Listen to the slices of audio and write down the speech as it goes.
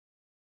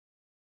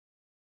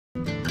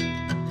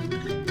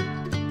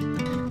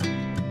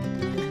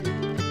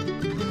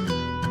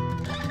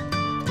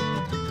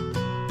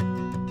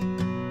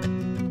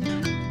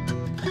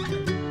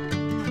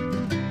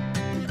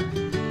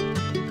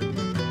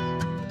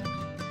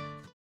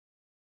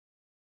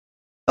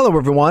Hello,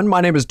 everyone.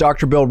 My name is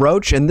Dr. Bill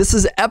Roach, and this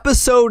is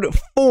episode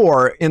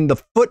 4 in the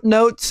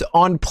Footnotes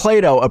on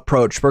Plato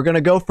approach. We're going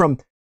to go from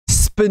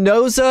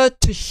Spinoza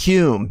to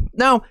Hume.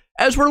 Now,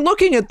 as we're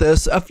looking at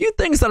this, a few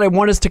things that I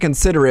want us to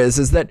consider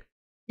is that,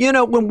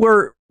 when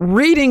we're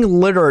reading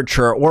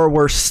literature or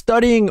we're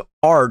studying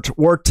art,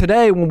 or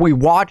today when we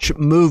watch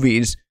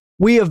movies,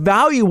 we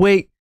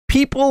evaluate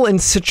people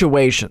and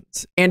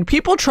situations, and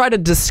people try to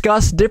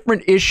discuss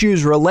different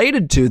issues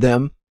related to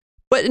them.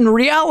 But in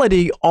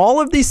reality, all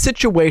of these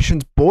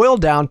situations boil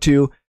down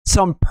to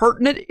some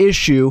pertinent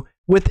issue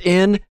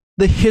within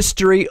the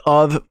history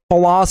of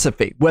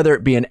philosophy, whether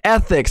it be in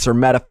ethics or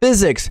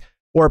metaphysics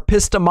or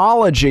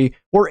epistemology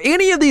or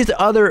any of these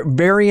other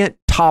variant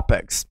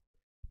topics.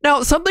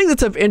 Now, something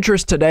that's of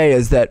interest today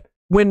is that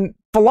when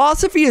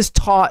philosophy is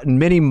taught in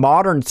many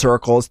modern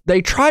circles,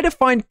 they try to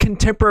find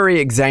contemporary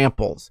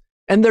examples.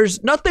 And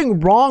there's nothing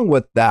wrong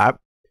with that.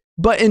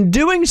 But in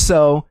doing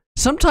so,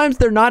 sometimes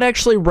they're not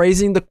actually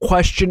raising the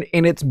question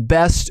in its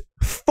best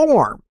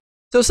form.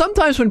 So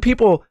sometimes when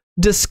people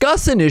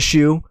discuss an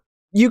issue,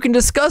 you can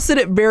discuss it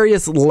at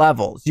various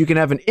levels. You can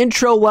have an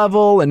intro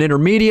level, an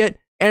intermediate,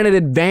 and an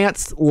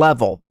advanced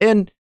level.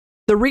 And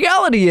the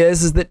reality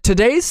is that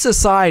today's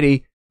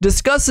society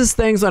discusses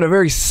things on a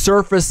very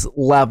surface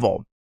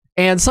level.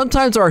 And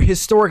sometimes our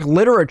historic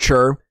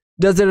literature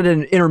does it at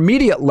an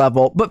intermediate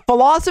level, but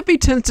philosophy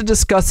tends to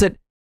discuss it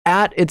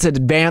at its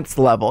advanced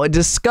level. It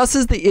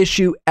discusses the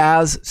issue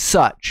as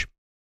such.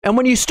 And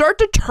when you start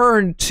to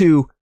turn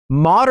to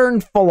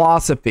modern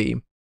philosophy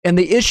and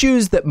the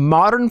issues that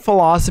modern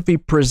philosophy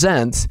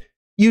presents,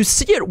 you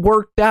see it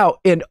worked out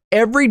in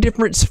every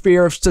different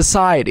sphere of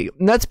society.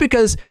 And that's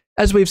because,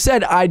 as we've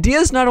said,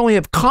 ideas not only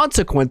have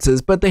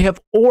consequences, but they have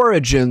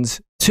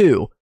origins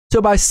too.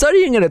 So by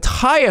studying in its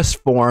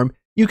highest form,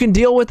 you can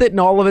deal with it in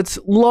all of its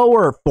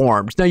lower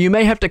forms. Now, you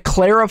may have to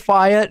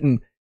clarify it and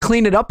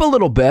clean it up a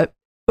little bit,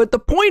 but the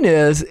point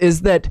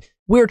is that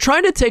we're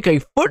trying to take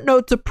a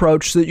footnotes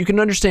approach so that you can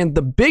understand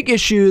the big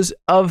issues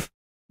of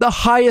the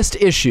highest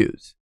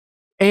issues.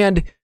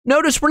 And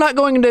notice we're not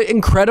going into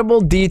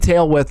incredible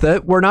detail with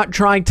it. We're not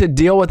trying to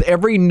deal with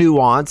every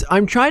nuance.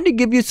 I'm trying to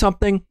give you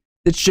something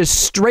that's just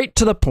straight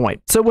to the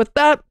point. So with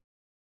that,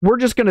 we're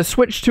just going to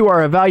switch to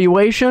our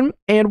evaluation,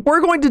 and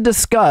we're going to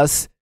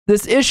discuss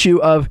this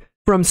issue of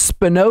from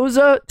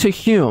Spinoza to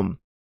Hume.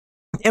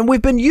 And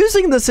we've been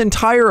using this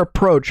entire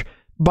approach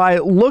by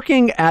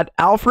looking at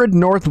Alfred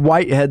North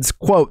Whitehead's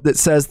quote that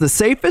says, "The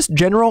safest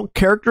general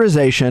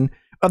characterization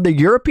of the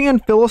European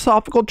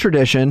philosophical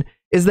tradition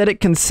is that it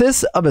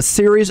consists of a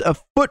series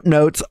of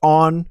footnotes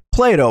on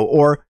Plato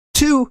or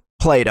to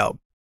Plato."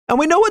 And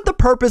we know what the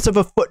purpose of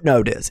a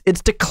footnote is.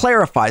 It's to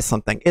clarify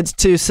something. It's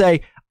to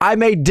say, I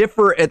may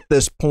differ at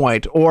this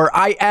point, or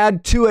I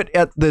add to it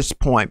at this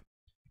point.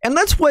 And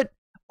that's what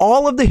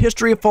all of the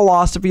history of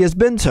philosophy has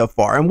been so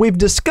far. And we've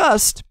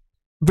discussed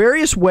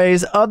various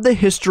ways of the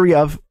history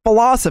of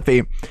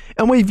philosophy.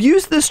 And we've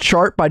used this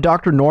chart by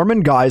Dr.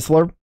 Norman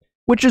Geisler,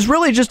 which is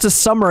really just a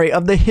summary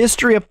of the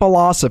history of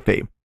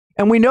philosophy.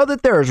 And we know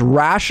that there is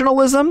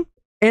rationalism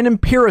and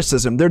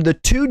empiricism. They're the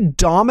two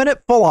dominant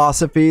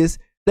philosophies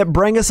that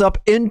bring us up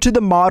into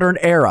the modern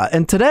era.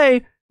 And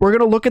today, we're going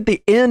to look at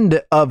the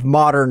end of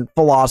modern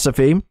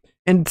philosophy.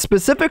 And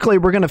specifically,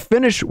 we're going to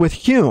finish with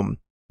Hume.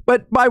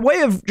 But by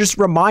way of just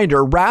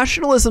reminder,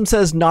 rationalism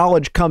says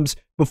knowledge comes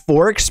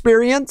before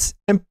experience.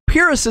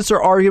 Empiricists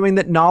are arguing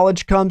that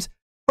knowledge comes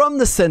from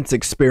the sense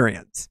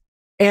experience.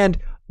 And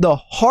the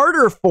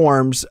harder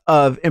forms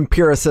of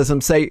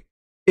empiricism say,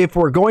 if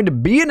we're going to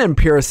be an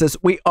empiricist,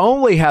 we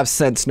only have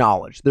sense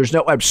knowledge. There's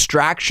no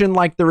abstraction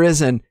like there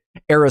is in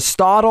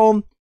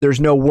Aristotle.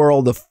 There's no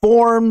world of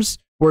forms.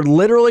 We're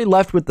literally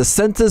left with the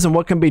senses and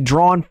what can be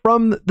drawn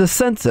from the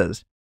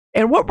senses.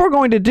 And what we're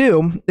going to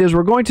do is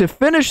we're going to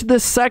finish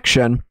this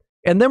section,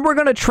 and then we're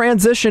going to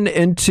transition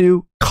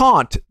into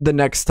Kant the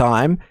next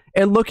time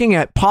and looking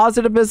at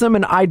positivism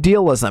and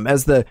idealism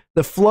as the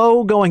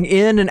flow going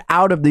in and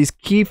out of these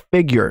key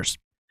figures.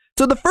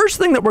 So the first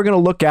thing that we're going to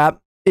look at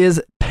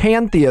is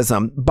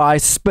pantheism by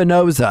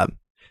Spinoza.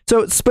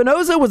 So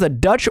Spinoza was a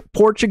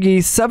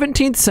Dutch-Portuguese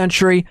 17th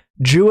century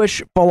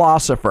Jewish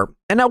philosopher.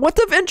 And now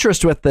what's of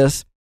interest with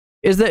this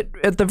is that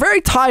at the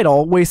very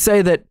title, we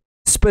say that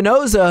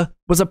Spinoza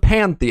was a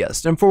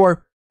pantheist. And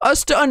for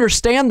us to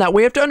understand that,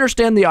 we have to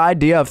understand the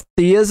idea of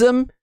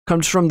theism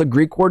comes from the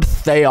Greek word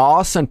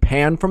theos and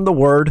pan from the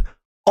word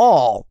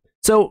all.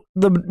 So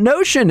the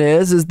notion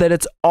is that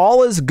it's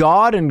all is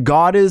God and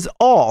God is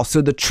all.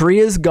 So the tree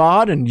is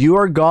God and you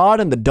are God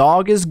and the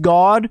dog is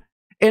God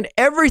and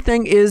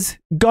everything is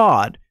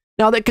God.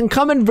 Now that can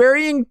come in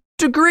varying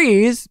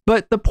degrees,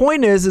 but the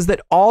point is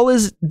that all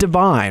is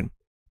divine.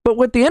 But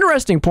what the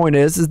interesting point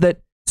is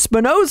that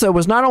Spinoza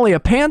was not only a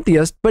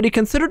pantheist, but he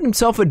considered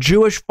himself a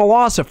Jewish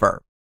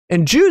philosopher.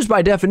 And Jews,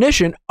 by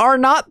definition, are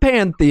not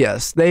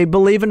pantheists. They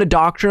believe in a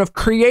doctrine of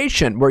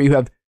creation, where you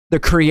have the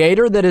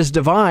creator that is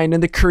divine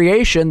and the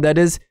creation that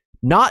is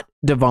not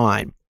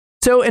divine.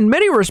 So in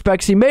many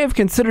respects, he may have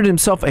considered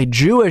himself a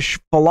Jewish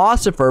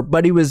philosopher,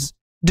 but he was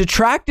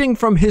detracting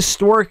from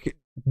historic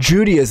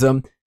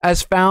Judaism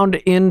as found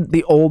in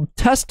the Old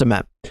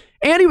Testament.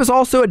 And he was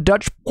also a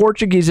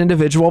Dutch-Portuguese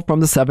individual from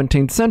the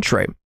 17th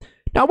century.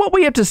 Now, what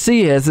we have to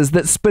see is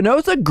that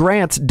Spinoza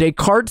grants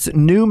Descartes'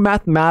 new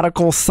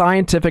mathematical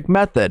scientific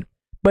method,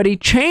 but he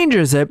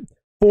changes it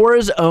for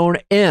his own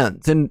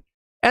ends. And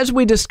as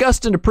we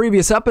discussed in a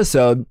previous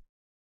episode,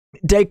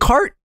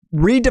 Descartes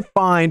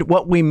redefined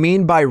what we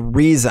mean by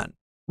reason.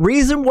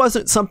 Reason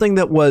wasn't something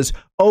that was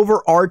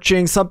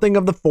overarching, something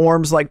of the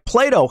forms like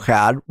Plato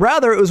had.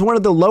 Rather, it was one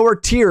of the lower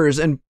tiers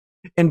in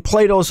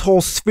Plato's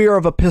whole sphere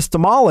of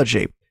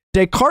epistemology.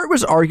 Descartes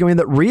was arguing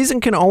that reason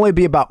can only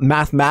be about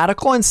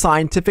mathematical and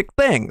scientific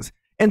things.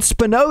 And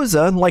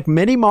Spinoza, like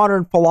many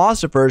modern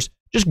philosophers,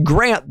 just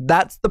grant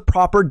that's the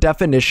proper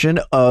definition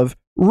of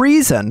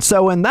reason.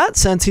 So in that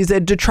sense, he's a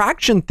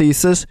detraction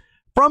thesis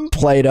from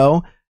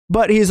Plato,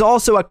 but he's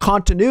also a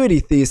continuity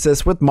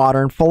thesis with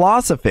modern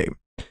philosophy.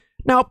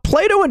 Now,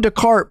 Plato and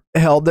Descartes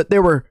held that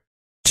there were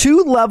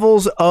two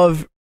levels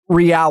of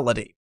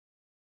reality.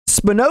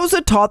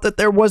 Spinoza taught that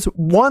there was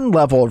one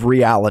level of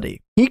reality.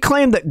 He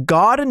claimed that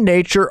God and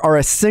nature are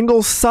a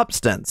single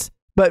substance,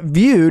 but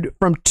viewed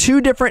from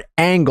two different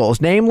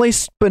angles. Namely,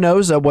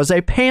 Spinoza was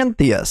a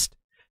pantheist.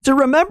 So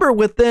remember,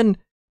 within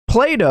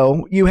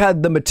Plato, you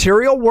had the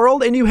material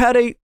world and you had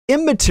an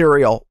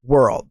immaterial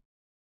world.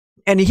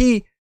 And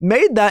he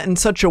made that in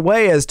such a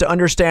way as to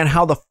understand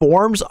how the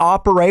forms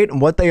operate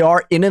and what they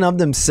are in and of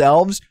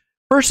themselves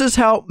versus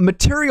how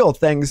material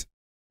things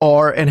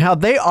are and how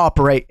they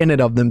operate in and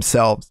of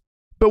themselves.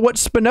 But what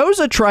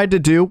Spinoza tried to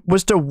do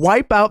was to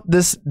wipe out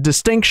this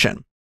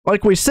distinction.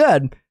 Like we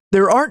said,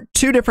 there aren't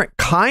two different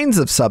kinds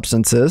of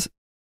substances.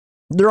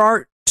 There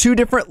are two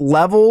different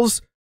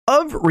levels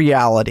of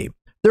reality.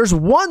 There's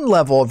one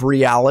level of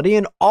reality,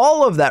 and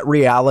all of that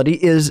reality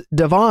is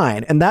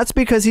divine. And that's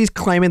because he's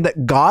claiming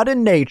that God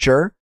and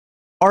nature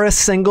are a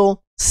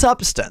single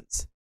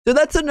substance. So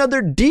that's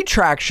another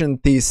detraction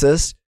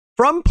thesis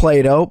from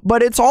Plato,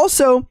 but it's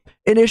also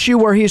an issue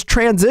where he's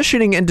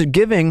transitioning into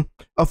giving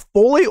a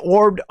fully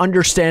orbed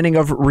understanding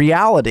of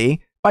reality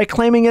by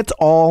claiming it's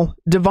all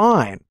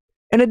divine.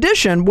 In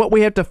addition, what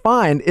we have to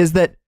find is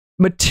that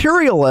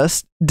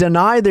materialists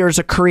deny there's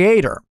a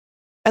creator.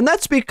 And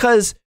that's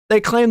because they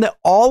claim that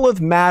all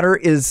of matter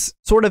is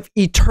sort of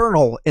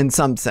eternal in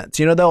some sense.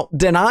 You know, they'll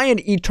deny an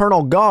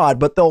eternal God,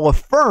 but they'll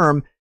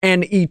affirm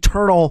an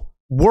eternal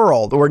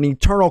world or an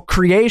eternal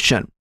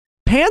creation.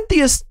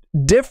 Pantheists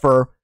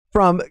differ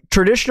from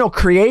traditional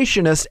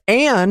creationists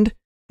and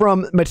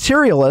from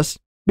materialists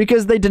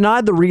because they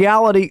deny the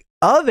reality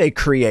of a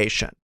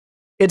creation.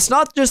 It's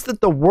not just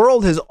that the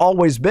world has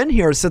always been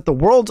here, it's that the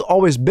world's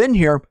always been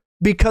here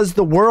because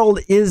the world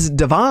is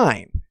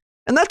divine.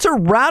 And that's a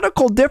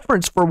radical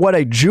difference for what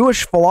a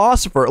Jewish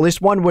philosopher, at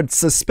least one would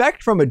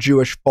suspect from a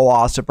Jewish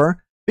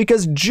philosopher,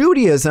 because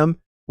Judaism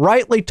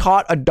rightly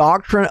taught a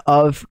doctrine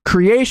of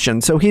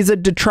creation. So he's a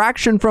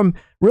detraction from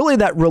really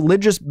that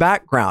religious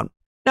background.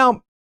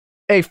 Now,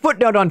 a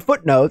footnote on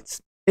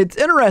footnotes, it's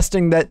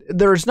interesting that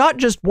there's not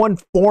just one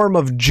form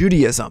of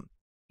Judaism.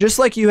 Just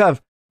like you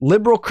have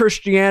liberal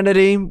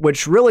Christianity,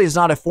 which really is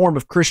not a form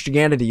of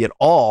Christianity at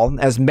all,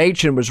 as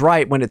Machen was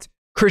right when it's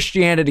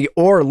Christianity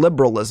or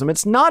liberalism.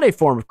 It's not a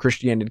form of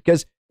Christianity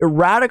because it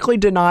radically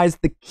denies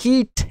the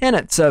key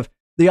tenets of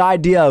the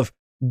idea of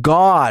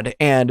God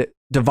and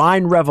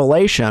divine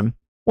revelation.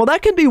 Well,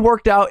 that can be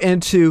worked out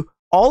into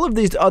all of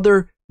these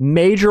other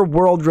major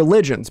world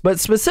religions, but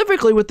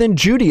specifically within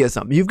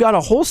Judaism, you've got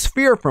a whole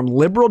sphere from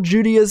liberal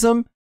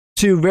Judaism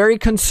to very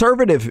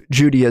conservative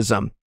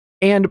Judaism.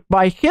 And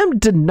by him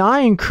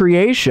denying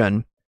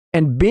creation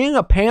and being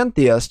a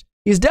pantheist,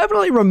 he's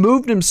definitely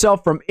removed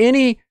himself from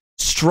any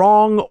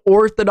strong,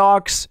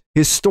 orthodox,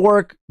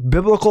 historic,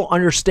 biblical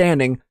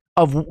understanding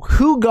of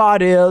who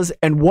God is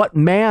and what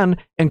man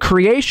and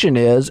creation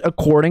is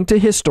according to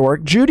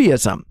historic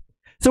Judaism.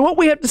 So what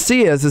we have to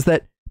see is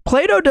that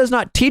Plato does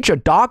not teach a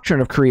doctrine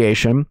of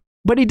creation,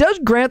 but he does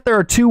grant there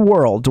are two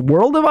worlds, a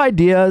world of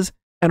ideas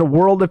and a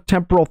world of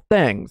temporal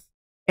things.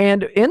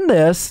 And in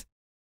this,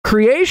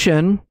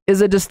 creation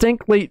is a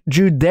distinctly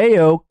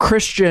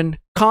Judeo-Christian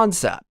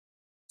concept.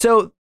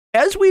 So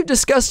as we've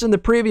discussed in the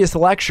previous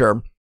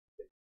lecture,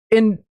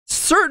 in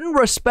certain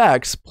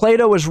respects,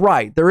 Plato is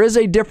right. There is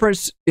a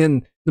difference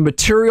in the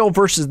material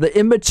versus the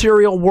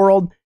immaterial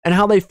world and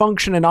how they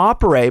function and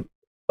operate,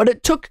 but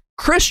it took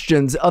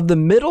Christians of the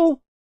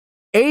Middle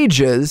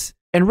Ages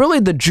and really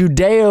the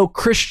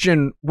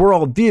Judeo-Christian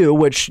worldview,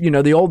 which, you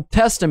know, the Old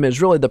Testament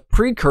is really the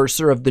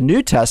precursor of the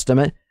New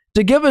Testament,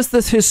 to give us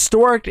this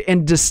historic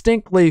and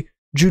distinctly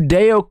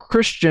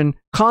Judeo-Christian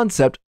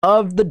concept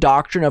of the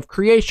doctrine of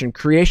creation,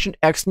 creation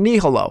ex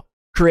nihilo,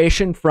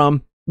 creation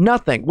from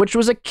nothing, which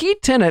was a key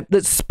tenet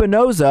that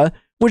Spinoza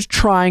was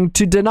trying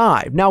to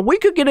deny. Now, we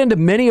could get into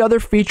many other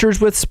features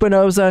with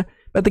Spinoza,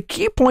 but the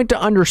key point to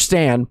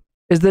understand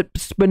is that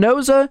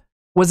Spinoza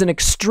was an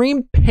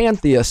extreme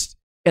pantheist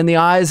in the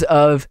eyes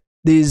of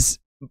these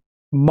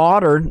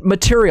modern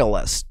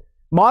materialists.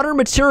 Modern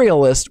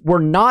materialists were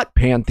not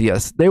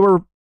pantheists. They were,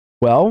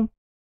 well,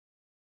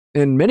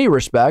 in many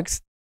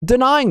respects,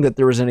 denying that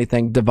there was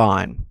anything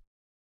divine.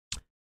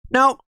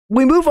 Now,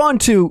 we move on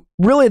to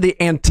really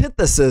the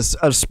antithesis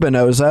of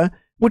Spinoza,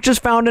 which is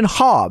found in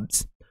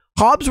Hobbes.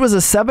 Hobbes was a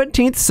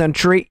 17th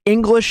century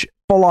English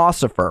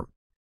philosopher,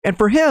 and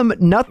for him,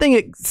 nothing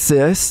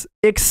exists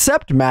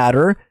except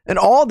matter, and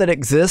all that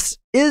exists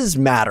is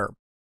matter.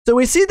 So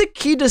we see the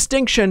key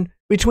distinction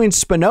between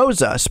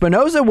Spinoza.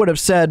 Spinoza would have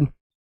said,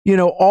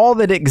 all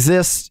that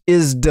exists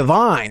is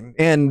divine,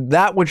 and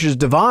that which is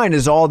divine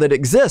is all that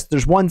exists.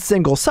 There's one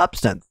single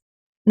substance.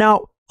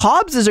 Now,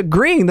 Hobbes is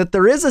agreeing that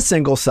there is a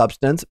single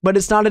substance, but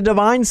it's not a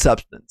divine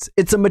substance.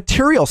 It's a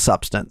material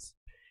substance.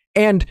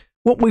 And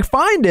what we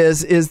find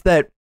is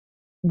that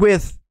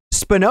with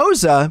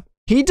Spinoza,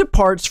 he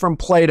departs from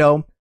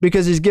Plato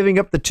because he's giving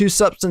up the two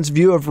substance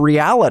view of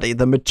reality,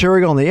 the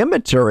material and the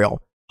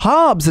immaterial.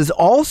 Hobbes is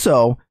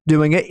also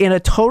doing it in a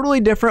totally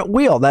different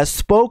wheel. That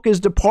spoke is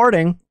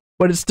departing,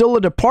 but it's still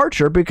a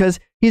departure because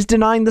he's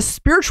denying the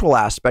spiritual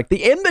aspect,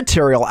 the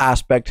immaterial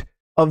aspect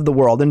of the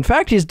world. In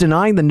fact, he's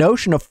denying the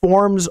notion of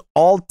forms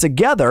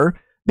altogether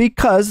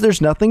because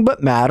there's nothing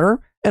but matter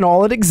and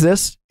all that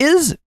exists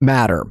is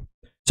matter.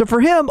 So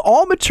for him,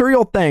 all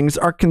material things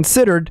are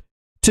considered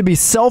to be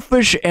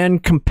selfish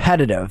and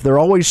competitive. They're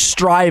always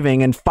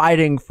striving and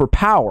fighting for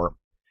power.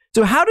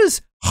 So how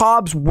does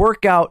Hobbes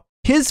work out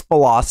his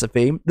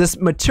philosophy, this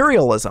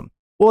materialism?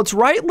 Well, it's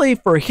rightly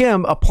for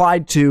him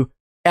applied to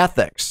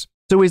ethics.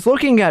 So he's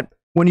looking at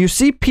when you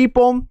see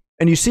people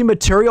and you see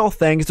material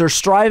things, they're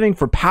striving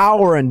for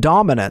power and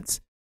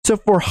dominance. So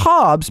for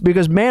Hobbes,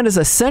 because man is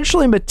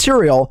essentially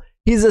material,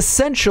 he's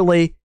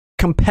essentially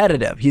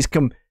competitive. He's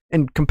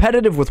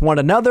competitive with one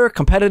another,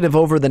 competitive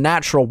over the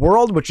natural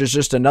world, which is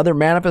just another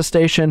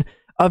manifestation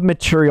of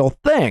material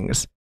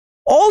things.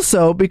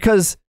 Also,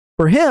 because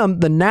for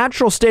him, the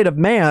natural state of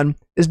man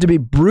is to be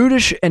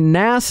brutish and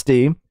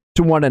nasty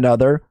to one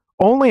another.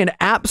 Only an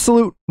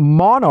absolute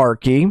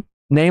monarchy,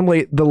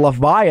 namely the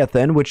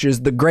Leviathan, which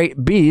is the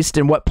great beast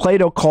and what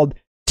Plato called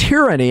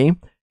tyranny,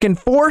 can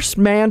force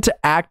man to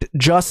act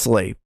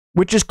justly,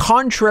 which is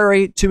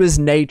contrary to his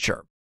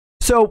nature.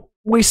 So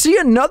we see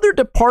another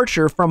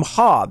departure from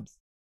Hobbes.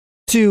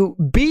 To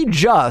be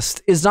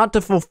just is not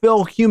to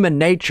fulfill human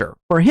nature.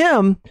 For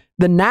him,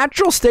 the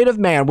natural state of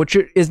man, which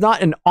is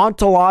not an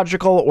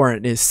ontological or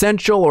an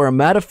essential or a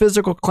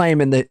metaphysical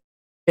claim in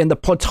the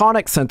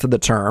Platonic sense of the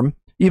term,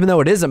 even though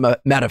it is a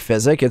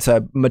metaphysic, it's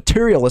a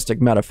materialistic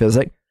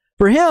metaphysic.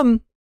 For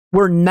him,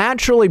 we're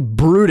naturally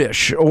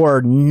brutish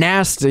or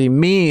nasty,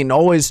 mean,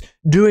 always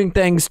doing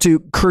things to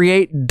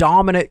create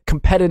dominant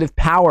competitive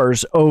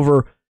powers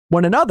over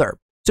one another.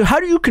 So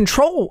how do you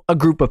control a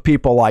group of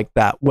people like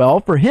that? Well,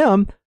 for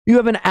him, you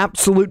have an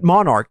absolute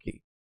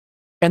monarchy.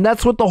 And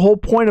that's what the whole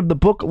point of the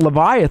book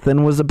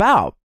Leviathan was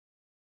about.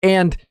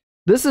 And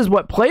this is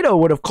what Plato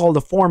would have called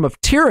a form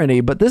of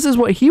tyranny, but this is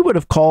what he would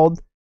have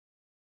called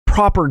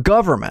proper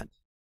government.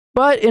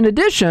 But in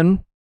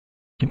addition,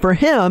 for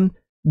him,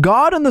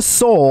 God and the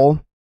soul,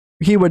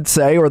 he would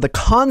say, or the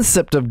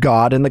concept of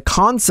God and the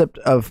concept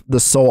of the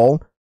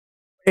soul,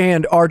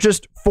 and are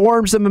just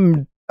forms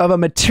of a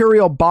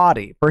material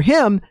body. For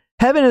him,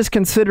 heaven is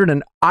considered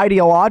an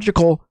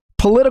ideological,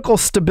 political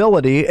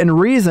stability, and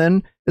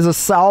reason is a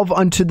salve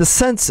unto the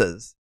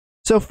senses.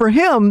 So for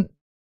him,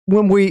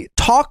 when we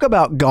talk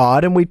about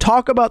God and we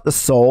talk about the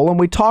soul and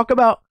we talk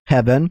about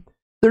heaven,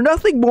 they're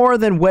nothing more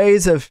than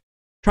ways of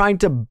trying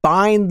to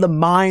bind the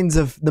minds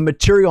of the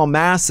material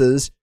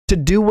masses to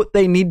do what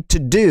they need to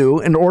do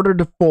in order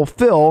to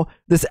fulfill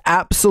this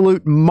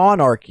absolute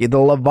monarchy, the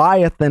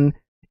Leviathan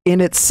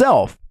in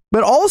itself.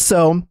 But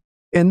also,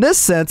 in this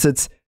sense,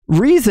 it's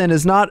reason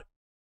is not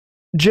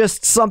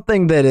just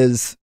something that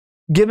is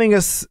giving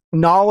us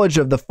knowledge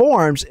of the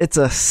forms. It's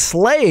a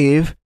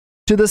slave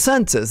to the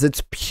senses.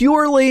 It's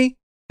purely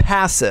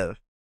passive.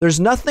 There's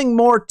nothing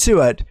more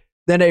to it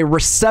than a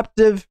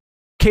receptive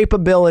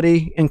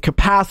capability and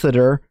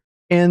capacitor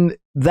in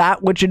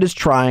that which it is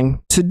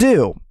trying to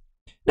do.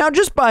 Now,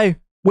 just by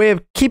way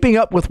of keeping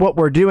up with what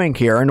we're doing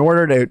here, in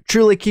order to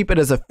truly keep it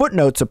as a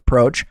footnotes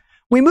approach,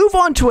 we move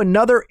on to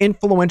another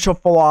influential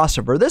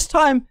philosopher. This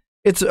time,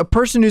 it's a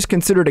person who's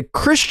considered a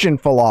Christian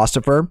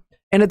philosopher,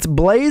 and it's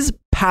Blaise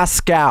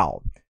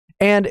Pascal.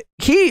 And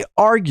he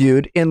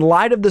argued, in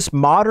light of this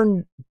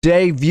modern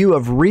day view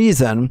of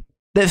reason,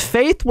 that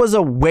faith was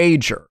a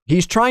wager.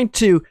 He's trying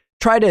to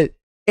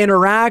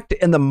interact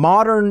in the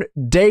modern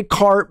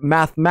Descartes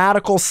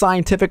mathematical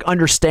scientific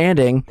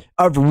understanding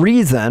of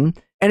reason,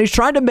 and he's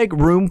trying to make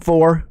room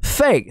for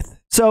faith.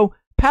 So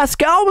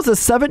Pascal was a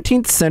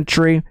 17th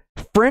century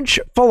French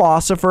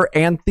philosopher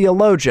and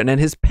theologian, and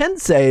his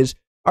pensees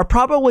are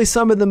probably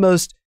some of the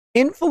most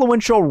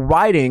influential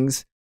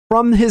writings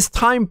from his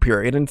time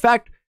period. In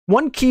fact,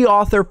 one key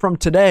author from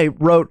today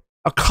wrote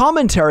a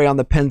commentary on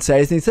the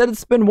pensees, and he said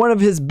it's been one of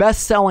his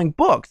best-selling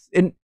books.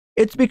 And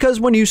it's because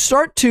when you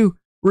start to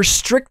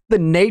restrict the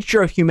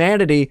nature of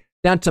humanity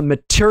down to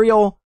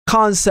material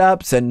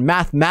concepts and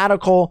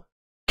mathematical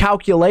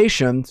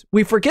calculations,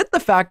 we forget the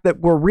fact that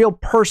we're real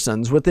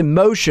persons with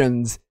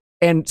emotions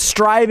and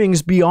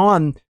strivings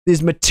beyond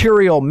these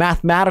material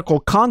mathematical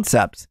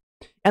concepts.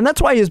 And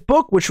that's why his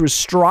book, which was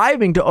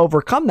striving to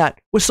overcome that,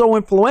 was so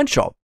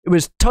influential. It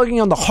was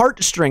tugging on the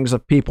heartstrings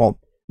of people,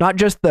 not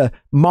just the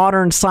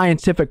modern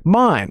scientific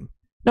mind.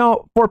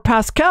 Now, for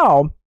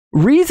Pascal,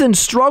 reason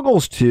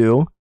struggles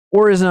to,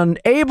 or is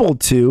unable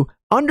to,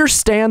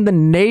 understand the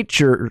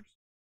nature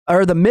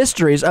or the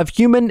mysteries of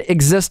human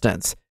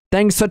existence,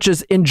 things such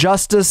as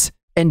injustice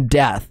and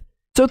death.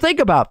 So think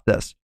about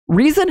this.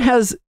 Reason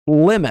has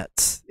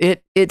limits.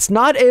 It's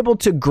not able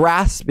to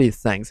grasp these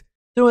things.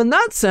 So in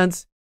that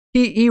sense,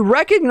 he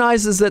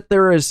recognizes that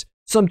there is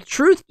some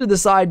truth to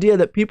this idea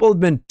that people have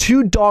been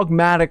too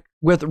dogmatic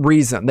with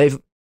reason. They've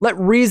let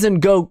reason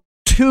go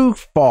too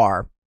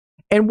far.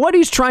 And what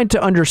he's trying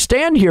to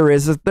understand here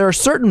is that there are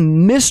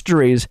certain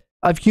mysteries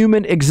of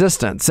human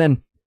existence.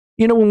 And,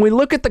 you know, when we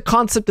look at the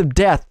concept of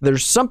death,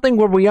 there's something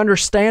where we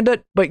understand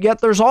it, but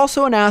yet there's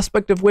also an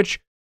aspect of which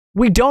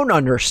we don't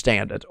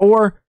understand it.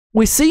 Or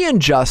we see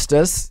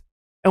injustice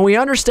and we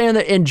understand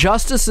that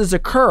injustices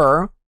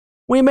occur.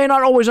 We may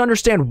not always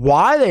understand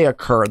why they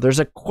occur. There's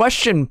a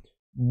question,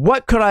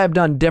 what could I have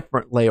done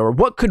differently? Or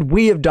what could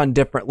we have done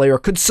differently? Or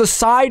could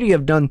society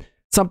have done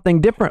something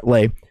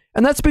differently?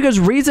 And that's because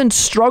reason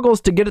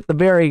struggles to get at the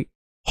very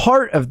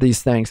heart of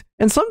these things.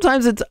 And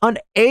sometimes it's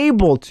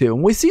unable to.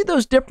 And we see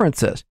those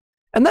differences.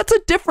 And that's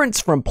a difference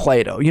from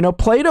Plato. You know,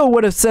 Plato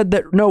would have said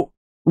that, no,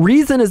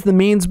 reason is the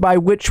means by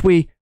which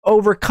we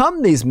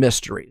overcome these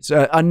mysteries.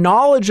 A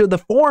knowledge of the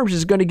forms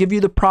is going to give you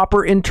the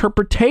proper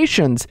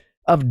interpretations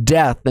of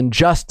death and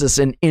justice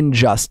and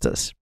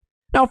injustice.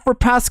 Now, for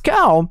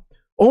Pascal,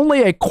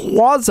 only a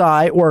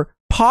quasi or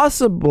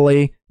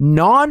possibly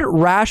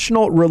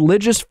non-rational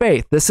religious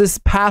faith, this is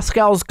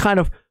Pascal's kind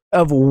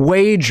of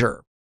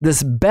wager,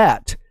 this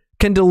bet,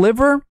 can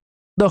deliver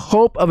the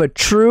hope of a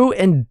true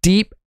and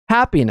deep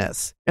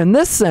happiness. In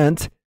this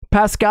sense,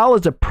 Pascal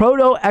is a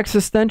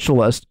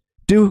proto-existentialist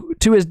due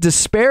to his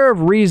despair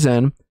of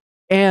reason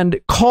and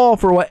call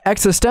for what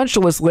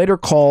existentialists later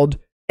called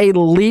a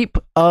leap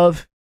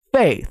of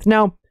faith.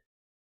 Now,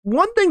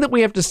 one thing that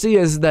we have to see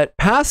is that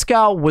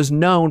Pascal was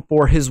known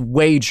for his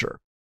wager.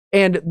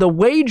 And the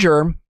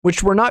wager,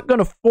 which we're not going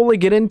to fully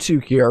get into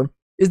here,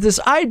 is this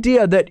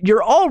idea that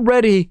you're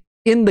already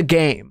in the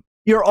game.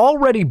 You're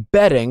already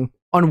betting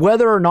on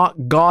whether or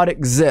not God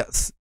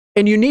exists.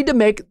 And you need to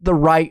make the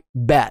right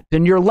bet.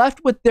 And you're left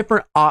with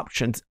different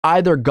options.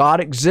 Either God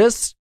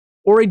exists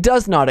or he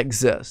does not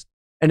exist.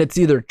 And it's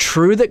either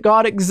true that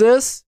God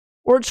exists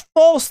or it's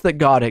false that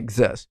God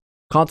exists.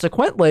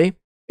 Consequently,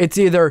 it's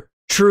either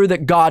true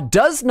that God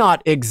does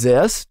not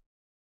exist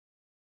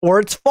or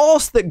it's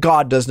false that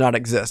God does not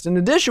exist. In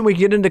addition, we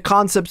get into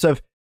concepts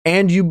of,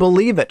 and you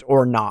believe it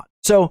or not.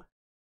 So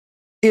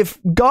if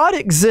God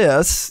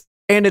exists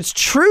and it's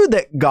true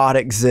that God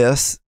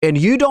exists and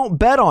you don't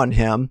bet on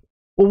him,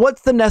 well,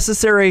 what's the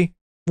necessary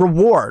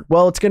reward?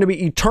 Well, it's going to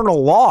be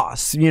eternal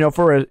loss. You know,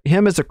 for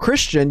him as a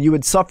Christian, you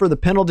would suffer the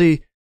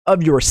penalty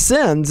of your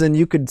sins and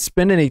you could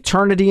spend an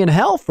eternity in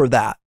hell for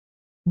that.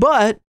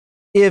 But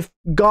if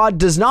God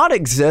does not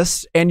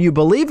exist and you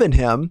believe in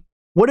him,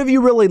 what have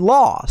you really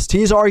lost?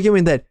 He's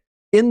arguing that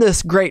in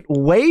this great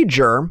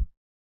wager,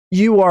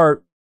 you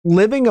are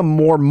living a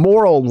more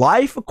moral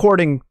life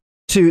according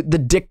to the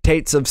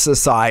dictates of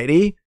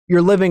society.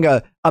 You're living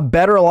a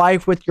better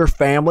life with your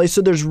family.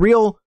 So there's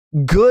real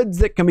goods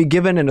that can be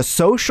given in a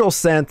social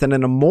sense and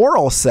in a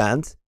moral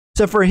sense.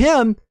 So for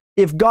him,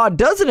 if God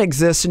doesn't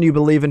exist and you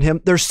believe in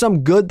him, there's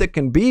some good that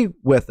can be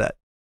with it.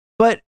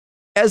 But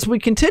as we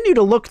continue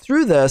to look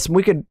through this, and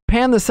we could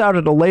pan this out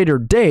at a later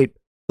date,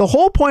 the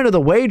whole point of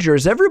the wager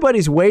is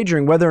everybody's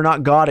wagering whether or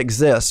not God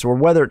exists or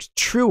whether it's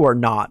true or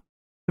not.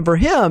 And for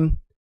him,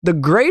 the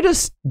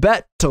greatest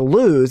bet to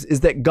lose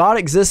is that God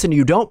exists and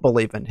you don't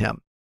believe in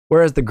him.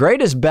 Whereas the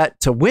greatest bet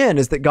to win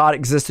is that God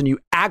exists and you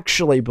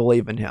actually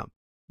believe in him.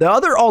 The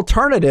other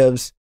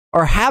alternatives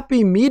are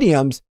happy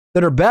mediums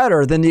that are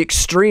better than the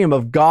extreme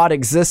of God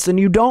exists and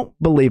you don't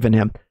believe in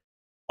him.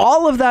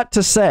 All of that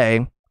to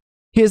say,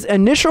 his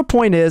initial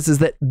point is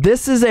that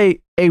this is a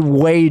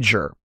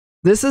wager.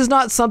 This is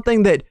not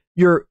something that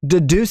you're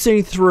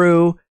deducing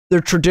through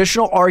the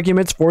traditional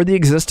arguments for the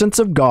existence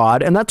of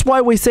God. And that's why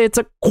we say it's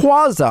a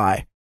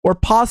quasi or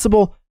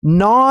possible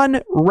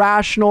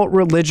non-rational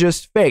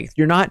religious faith.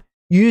 You're not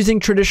using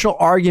traditional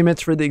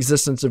arguments for the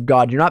existence of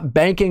God. You're not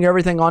banking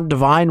everything on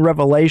divine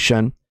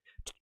revelation.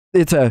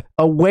 It's a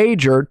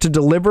wager to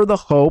deliver the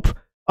hope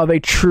of a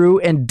true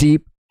and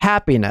deep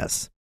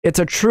happiness. It's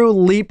a true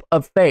leap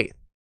of faith.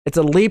 It's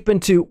a leap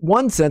into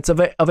one sense of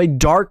a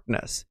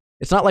darkness.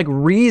 It's not like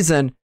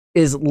reason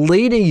is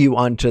leading you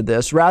onto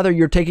this. Rather,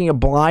 you're taking a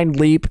blind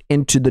leap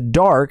into the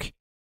dark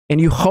and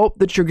you hope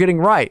that you're getting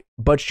right,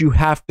 but you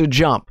have to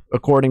jump,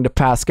 according to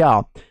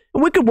Pascal.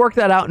 And we could work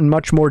that out in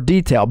much more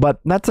detail, but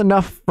that's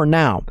enough for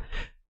now.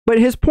 But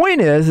his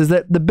point is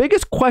that the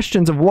biggest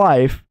questions of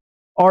life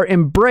are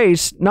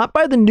embraced not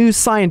by the new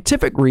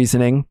scientific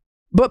reasoning,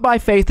 but by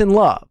faith and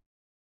love.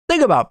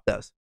 Think about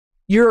this.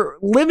 You're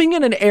living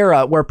in an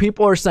era where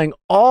people are saying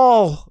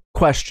all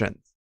questions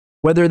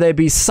whether they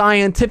be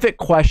scientific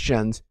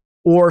questions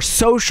or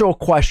social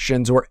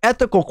questions or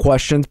ethical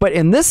questions, but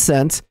in this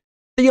sense,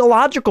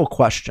 theological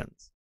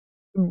questions.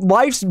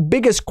 Life's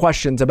biggest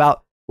questions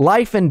about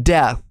life and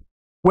death,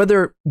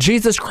 whether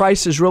Jesus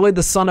Christ is really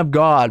the Son of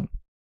God,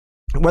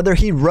 whether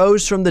he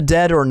rose from the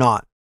dead or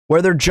not,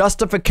 whether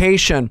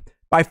justification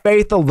by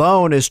faith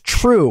alone is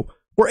true,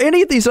 or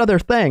any of these other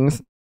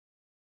things,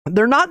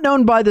 they're not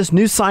known by this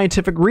new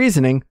scientific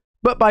reasoning,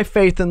 but by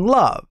faith and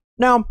love.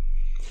 Now,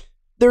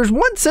 there's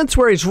one sense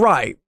where he's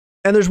right,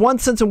 and there's one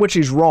sense in which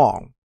he's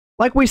wrong.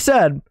 Like we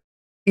said,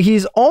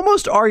 he's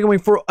almost arguing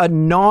for a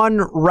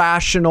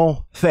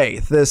non-rational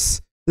faith,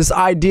 this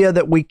idea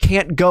that we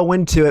can't go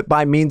into it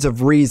by means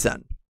of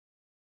reason.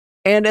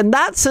 And in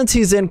that sense,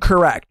 he's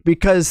incorrect,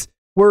 because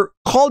we're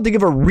called to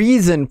give a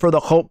reason for the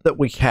hope that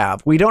we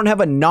have. We don't have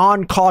a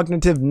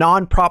non-cognitive,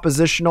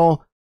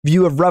 non-propositional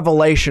view of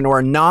revelation or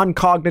a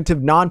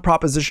non-cognitive,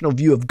 non-propositional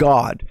view of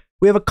God.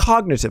 We have a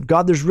cognitive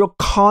God. There's real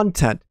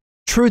content,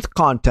 truth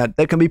content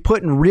that can be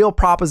put in real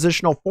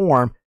propositional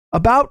form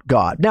about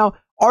God. Now,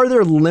 are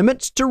there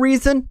limits to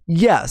reason?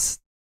 Yes.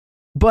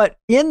 But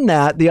in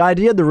that, the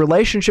idea of the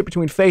relationship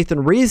between faith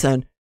and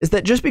reason is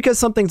that just because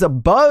something's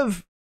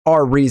above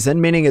our reason,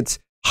 meaning it's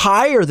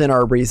higher than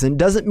our reason,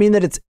 doesn't mean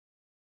that it's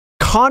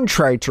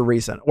contrary to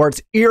reason or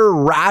it's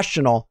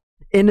irrational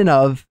in and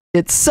of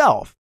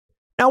itself.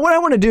 Now, what I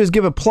want to do is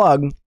give a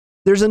plug.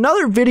 There's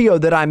another video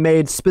that I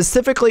made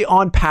specifically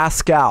on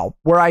Pascal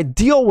where I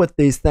deal with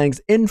these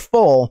things in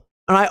full,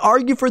 and I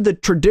argue for the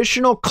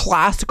traditional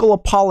classical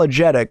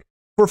apologetic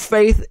for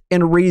faith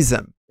and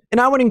reason. And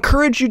I would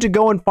encourage you to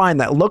go and find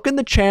that. Look in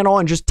the channel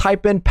and just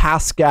type in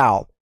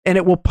Pascal, and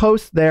it will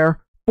post there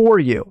for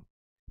you.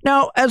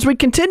 Now, as we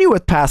continue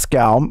with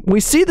Pascal,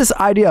 we see this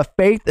idea of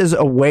faith as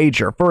a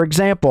wager. For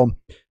example,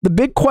 the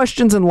big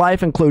questions in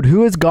life include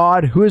who is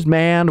God, who is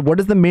man,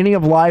 what is the meaning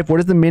of life, what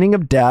is the meaning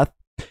of death.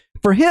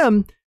 For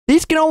him,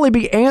 these can only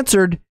be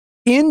answered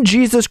in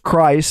Jesus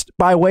Christ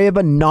by way of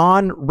a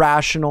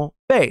non-rational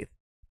faith.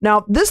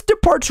 Now, this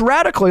departs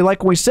radically,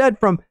 like we said,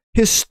 from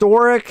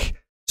historic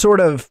sort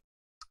of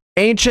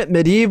ancient,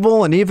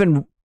 medieval, and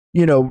even,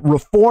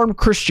 Reformed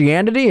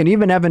Christianity and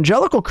even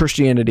evangelical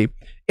Christianity,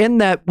 in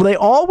that they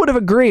all would have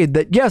agreed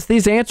that, yes,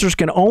 these answers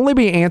can only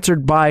be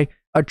answered by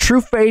a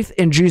true faith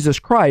in Jesus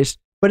Christ,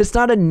 but it's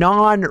not a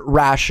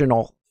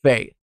non-rational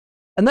faith.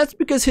 And that's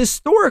because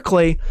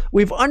historically,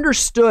 we've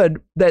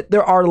understood that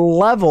there are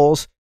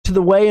levels to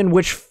the way in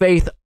which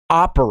faith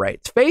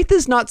operates. Faith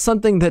is not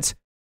something that's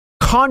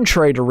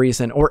contrary to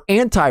reason or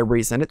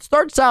anti-reason. It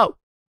starts out,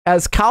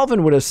 as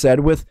Calvin would have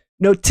said, with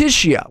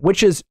notitia,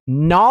 which is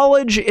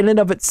knowledge in and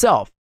of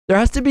itself. There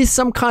has to be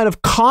some kind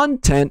of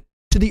content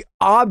to the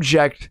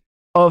object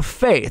of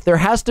faith. There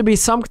has to be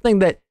something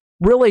that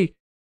really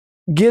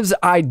gives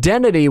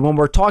identity when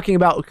we're talking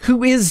about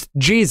who is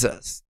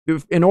Jesus.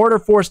 In order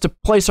for us to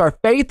place our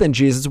faith in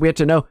Jesus, we have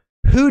to know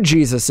who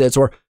Jesus is,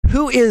 or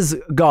who is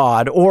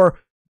God, or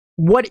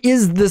what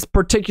is this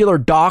particular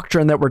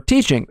doctrine that we're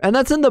teaching. And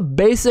that's in the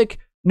basic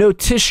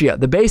notitia,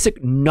 the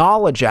basic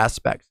knowledge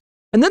aspects.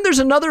 And then there's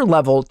another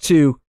level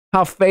to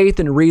how faith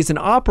and reason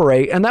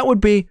operate, and that would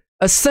be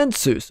a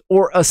sensus,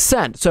 or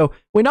assent. So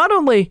we not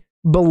only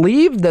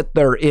believe that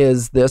there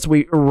is this,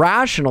 we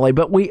irrationally,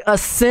 but we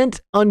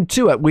assent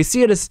unto it. We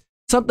see it as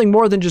something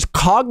more than just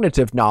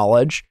cognitive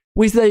knowledge.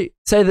 We say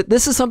that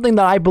this is something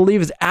that I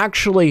believe is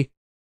actually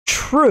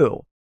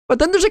true. But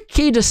then there's a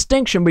key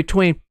distinction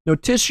between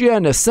notitia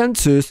and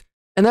assensus,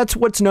 and that's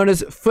what's known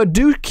as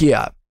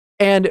fiducia.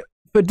 And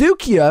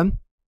fiducia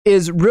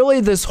is really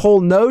this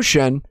whole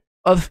notion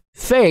of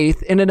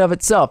faith in and of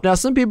itself. Now,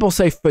 some people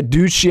say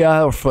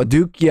fiducia or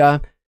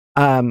fiducia,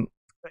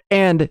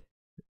 and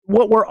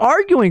what we're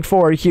arguing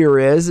for here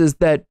is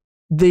that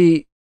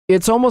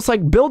it's almost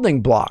like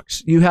building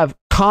blocks. You have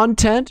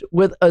content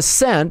with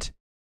assent,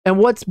 and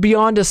what's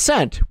beyond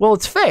assent? Well,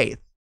 it's faith.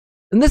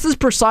 And this is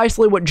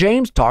precisely what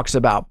James talks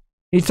about.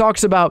 He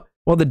talks about,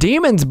 well, the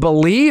demons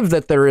believe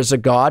that there is a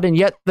God, and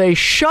yet they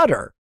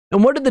shudder.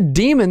 And what do the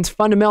demons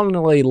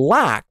fundamentally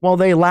lack? Well,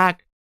 they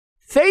lack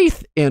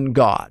faith in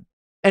God.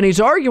 And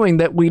he's arguing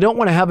that we don't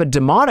want to have a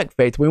demonic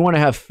faith. We want to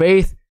have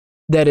faith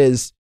that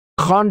is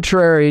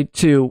contrary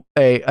to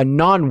a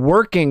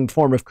non-working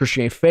form of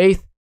Christianity.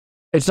 Faith,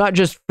 it's not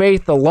just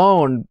faith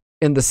alone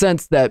in the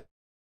sense that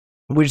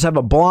we just have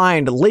a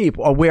blind leap,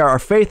 or where our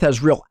faith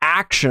has real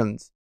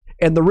actions.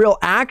 And the real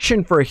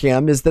action for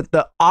him is that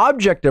the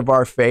object of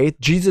our faith,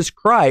 Jesus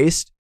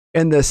Christ,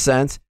 in this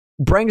sense,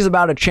 brings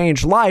about a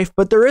changed life,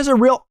 but there is a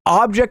real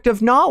object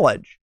of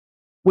knowledge,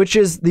 which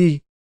is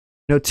the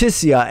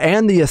notitia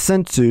and the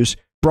assensus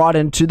brought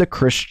into the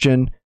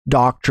Christian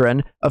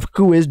doctrine of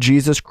who is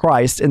Jesus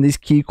Christ in these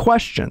key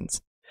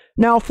questions.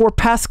 Now, for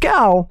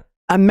Pascal,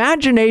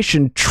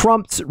 imagination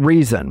trumps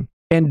reason,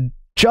 and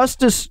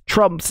justice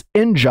trumps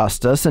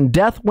injustice, and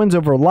death wins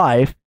over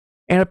life,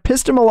 and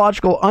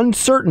epistemological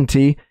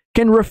uncertainty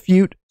can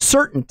refute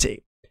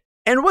certainty.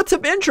 And what's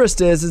of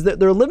interest is that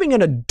they're living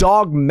in a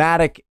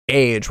dogmatic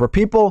age where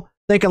people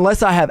think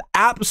unless I have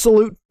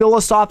absolute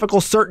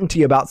philosophical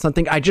certainty about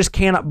something, I just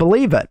cannot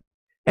believe it.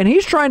 And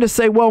he's trying to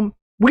say, well,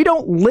 we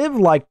don't live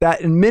like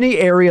that in many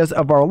areas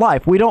of our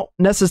life. We don't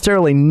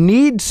necessarily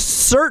need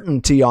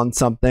certainty on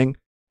something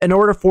in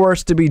order for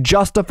us to be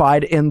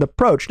justified in the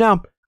approach.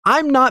 Now,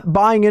 I'm not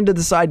buying into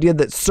this idea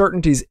that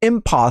certainty is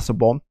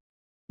impossible,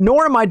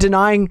 nor am I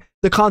denying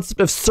the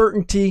concept of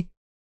certainty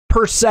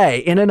per se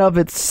in and of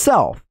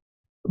itself.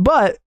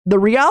 But the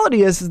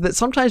reality is that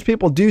sometimes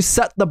people do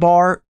set the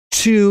bar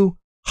too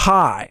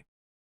high.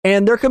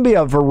 And there can be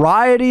a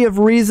variety of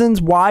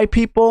reasons why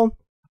people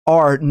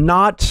are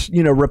not,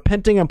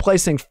 repenting and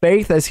placing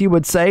faith, as he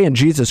would say, in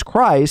Jesus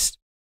Christ.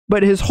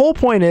 But his whole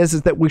point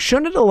is that we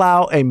shouldn't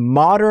allow a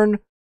modern,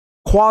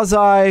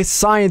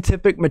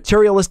 quasi-scientific,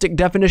 materialistic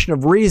definition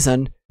of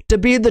reason to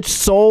be the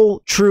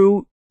sole,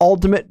 true,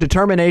 ultimate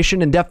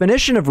determination and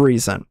definition of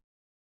reason.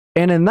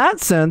 And in that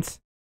sense,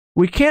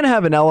 we can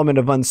have an element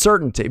of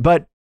uncertainty.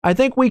 But I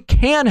think we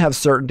can have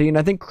certainty, and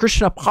I think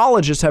Christian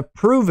apologists have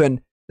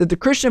proven that the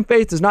Christian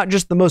faith is not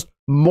just the most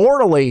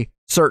morally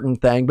certain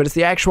thing, but it's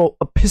the actual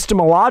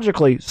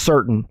epistemologically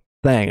certain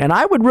thing. And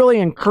I would really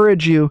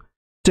encourage you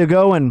to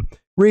go and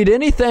read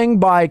anything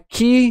by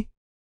key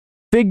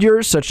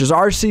figures such as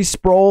R.C.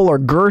 Sproul or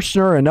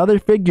Gerstner, another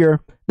figure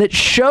that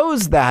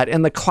shows that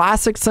in the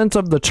classic sense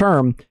of the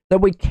term,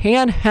 that we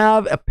can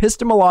have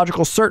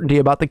epistemological certainty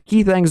about the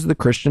key things of the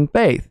Christian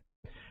faith.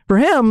 For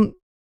him,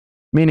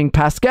 meaning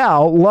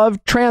Pascal,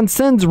 love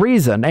transcends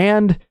reason,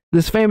 and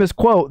this famous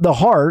quote, the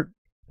heart,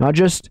 not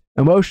just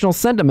emotional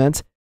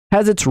sentiments,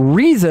 has its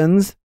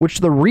reasons which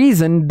the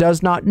reason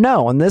does not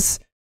know. And this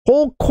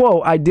whole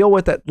quote I deal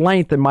with at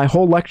length in my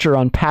whole lecture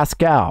on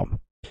Pascal.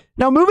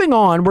 Now, moving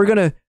on, we're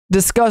going to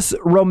discuss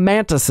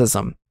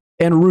Romanticism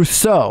and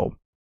Rousseau.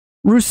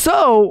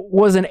 Rousseau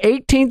was an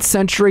 18th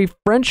century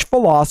French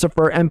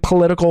philosopher and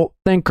political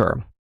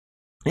thinker.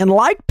 And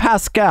like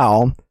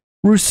Pascal,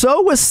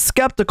 Rousseau was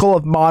skeptical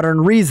of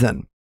modern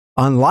reason.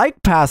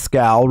 Unlike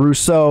Pascal,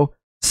 Rousseau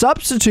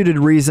substituted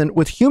reason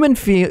with human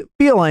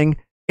feeling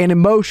and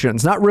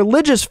emotions, not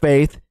religious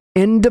faith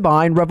in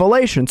divine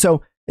revelation.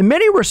 So in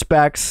many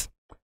respects,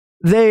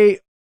 they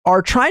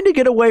are trying to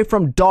get away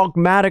from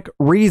dogmatic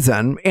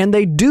reason, and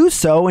they do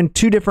so in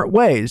two different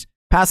ways.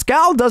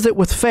 Pascal does it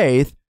with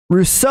faith.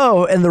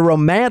 Rousseau and the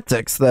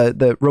Romantics,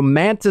 the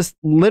Romantic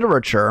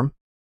literature,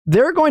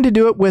 they're going to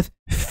do it with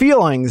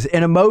feelings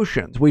and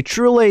emotions. We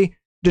truly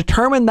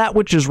determine that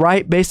which is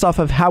right based off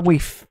of how we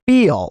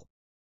feel.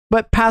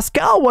 But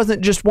Pascal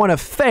wasn't just one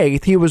of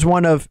faith, he was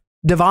one of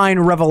divine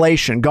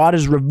revelation. God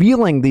is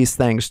revealing these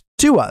things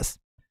to us.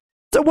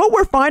 So what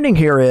we're finding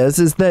here is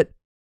that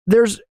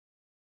there's,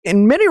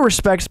 in many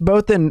respects,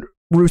 both in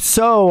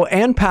Rousseau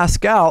and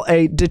Pascal,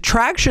 a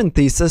detraction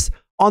thesis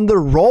on the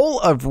role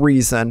of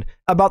reason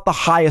about the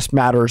highest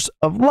matters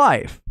of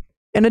life.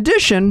 In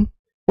addition,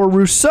 for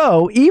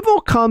Rousseau,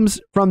 evil comes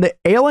from the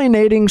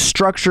alienating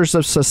structures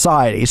of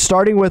society,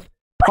 starting with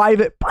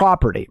private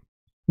property.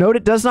 Note,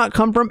 it does not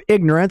come from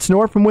ignorance,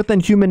 nor from within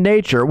human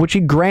nature, which he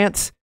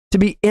grants to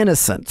be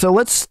innocent. So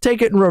let's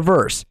take it in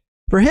reverse.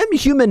 For him,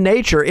 human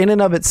nature in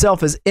and of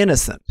itself is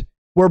innocent.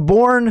 We're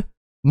born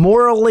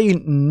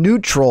morally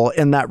neutral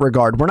in that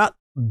regard. We're not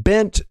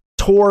bent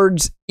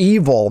towards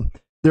evil.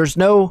 There's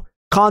no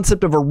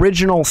concept of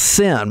original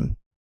sin.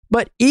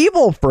 But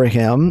evil for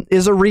him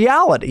is a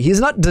reality. He's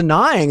not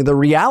denying the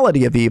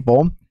reality of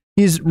evil.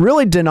 He's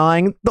really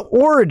denying the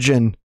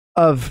origin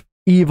of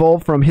evil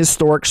from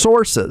historic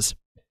sources.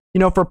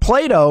 For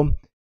Plato,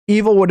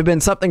 evil would have been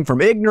something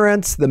from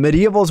ignorance. The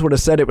medievals would have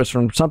said it was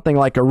from something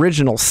like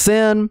original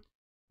sin.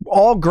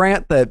 All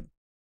grant that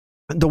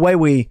the way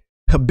we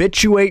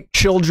habituate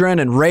children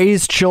and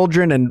raise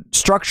children and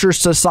structure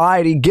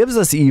society gives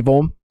us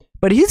evil,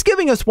 but he's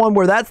giving us one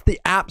where that's the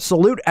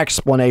absolute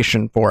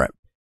explanation for it.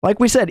 Like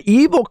we said,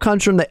 evil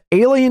comes from the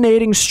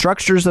alienating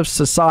structures of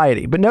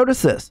society. But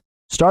notice this,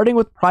 starting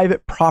with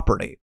private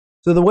property.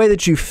 So the way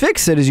that you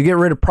fix it is you get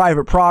rid of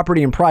private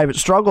property and private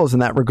struggles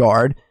in that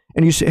regard,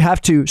 and you have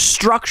to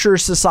structure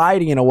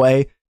society in a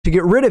way to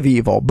get rid of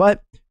evil.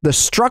 But the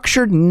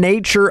structured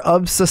nature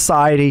of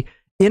society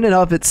in and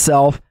of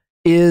itself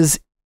is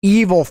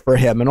evil for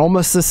him. In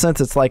almost this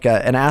sense, it's like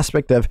an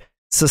aspect of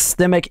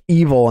systemic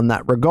evil in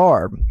that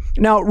regard.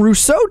 Now,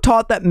 Rousseau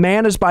taught that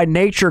man is by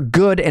nature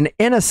good and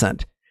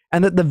innocent,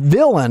 and that the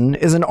villain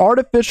is an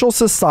artificial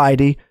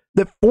society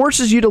that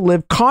forces you to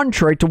live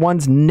contrary to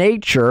one's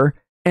nature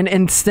and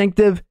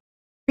instinctive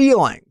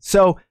feeling.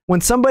 So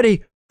when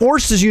somebody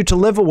forces you to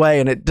live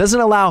away and it doesn't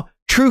allow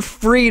true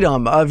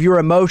freedom of your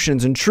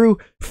emotions and true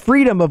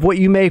freedom of what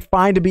you may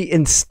find to be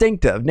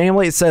instinctive,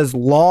 namely it says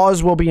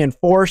laws will be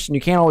enforced and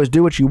you can't always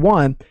do what you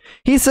want,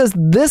 he says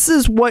this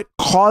is what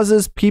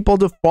causes people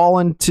to fall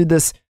into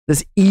this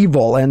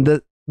evil,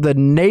 and the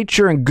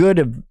nature and good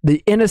of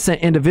the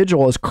innocent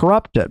individual is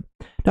corrupted.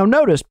 Now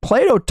notice,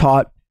 Plato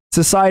taught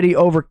society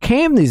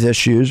overcame these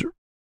issues.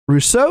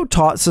 Rousseau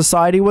taught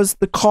society was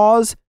the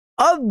cause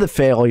of the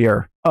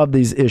failure of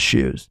these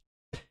issues.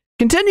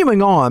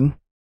 Continuing on,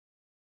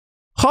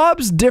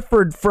 Hobbes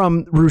differed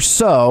from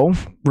Rousseau,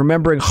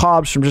 remembering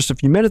Hobbes from just a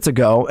few minutes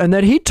ago, and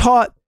that he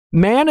taught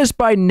man is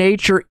by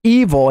nature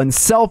evil and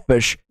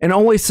selfish, and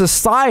only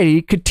society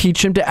could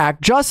teach him to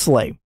act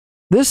justly.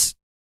 This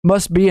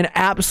must be an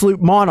absolute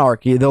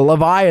monarchy. The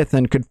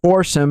Leviathan could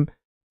force him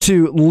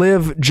to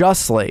live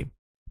justly.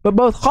 But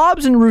both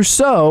Hobbes and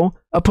Rousseau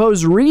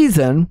oppose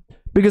reason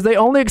because they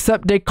only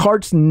accept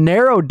Descartes'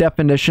 narrow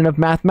definition of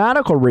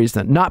mathematical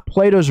reason, not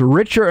Plato's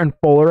richer and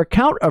fuller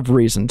account of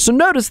reason. So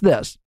notice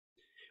this.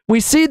 We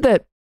see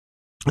that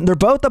they're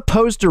both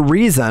opposed to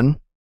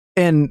reason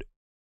in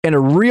a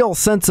real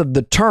sense of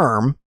the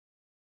term,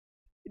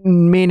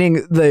 meaning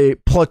the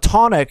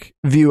Platonic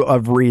view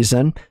of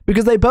reason,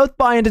 because they both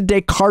buy into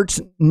Descartes'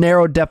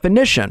 narrow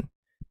definition.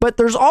 But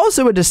there's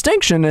also a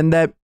distinction in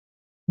that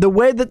the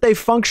way that they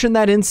function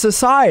that in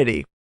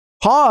society.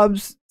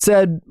 Hobbes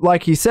said,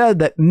 like he said,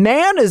 that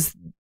man is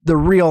the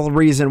real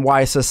reason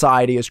why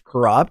society is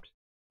corrupt,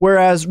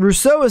 whereas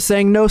Rousseau is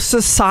saying, no,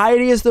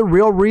 society is the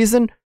real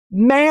reason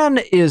man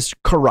is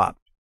corrupt.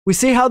 We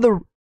see how the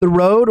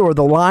road or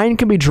the line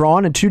can be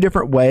drawn in two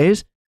different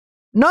ways.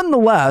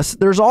 Nonetheless,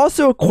 there's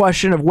also a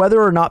question of whether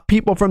or not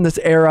people from this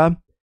era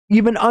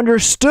even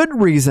understood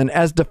reason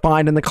as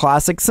defined in the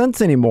classic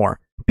sense anymore.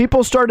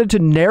 People started to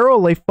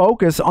narrowly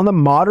focus on the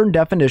modern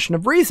definition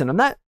of reason, and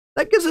that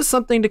gives us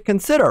something to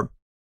consider.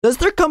 Does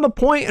there come a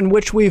point in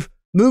which we've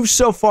moved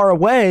so far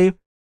away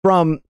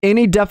from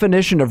any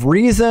definition of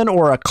reason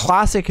or a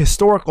classic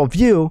historical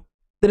view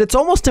that it's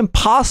almost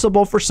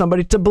impossible for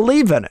somebody to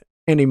believe in it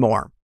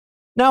anymore?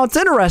 Now, it's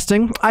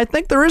interesting. I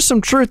think there is some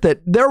truth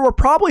that there were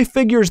probably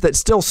figures that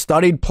still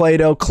studied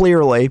Plato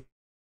clearly,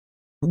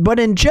 but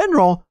in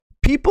general,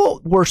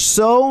 people were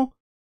so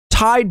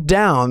tied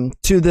down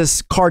to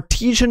this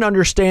Cartesian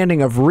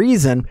understanding of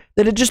reason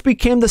that it just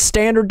became the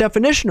standard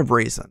definition of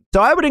reason.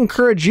 So I would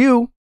encourage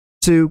you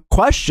to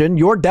question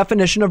your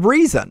definition of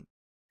reason.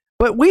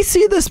 But we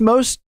see this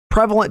most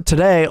prevalent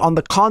today on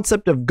the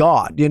concept of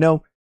God. You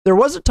know, there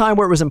was a time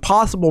where it was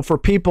impossible for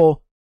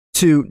people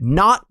to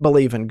not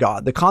believe in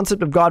God. The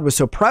concept of God was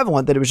so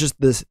prevalent that it was just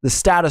the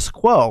status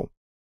quo.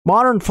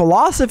 Modern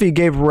philosophy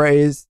gave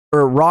rise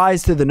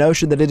to the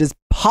notion that it is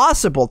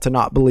possible to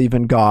not believe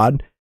in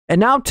God. And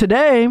now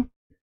today,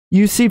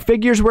 you see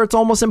figures where it's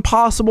almost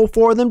impossible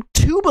for them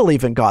to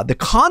believe in God. The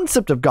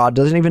concept of God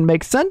doesn't even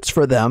make sense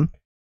for them.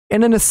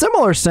 And in a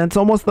similar sense,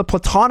 almost the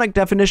Platonic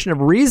definition of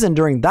reason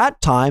during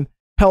that time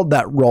held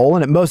that role,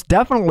 and it most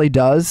definitely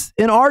does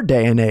in our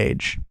day and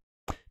age.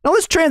 Now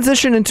let's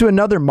transition into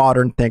another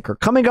modern thinker.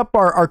 Coming up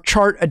our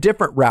chart, a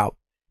different route.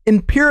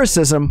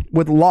 Empiricism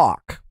with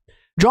Locke.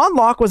 John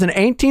Locke was an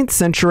 18th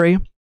century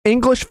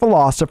English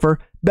philosopher,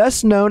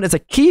 best known as a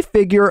key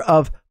figure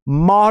of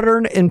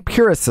modern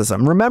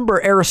empiricism.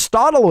 Remember,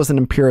 Aristotle was an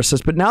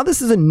empiricist, but now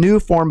this is a new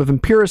form of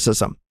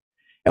empiricism.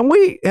 And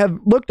we have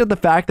looked at the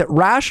fact that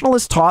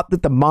rationalists taught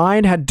that the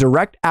mind had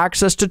direct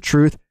access to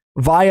truth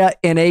via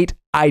innate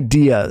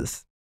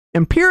ideas.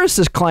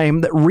 Empiricists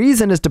claim that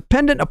reason is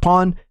dependent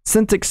upon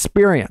sense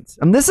experience.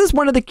 And this is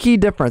one of the key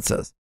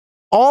differences.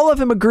 All of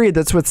them agree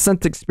that's with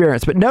sense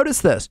experience. But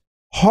notice this.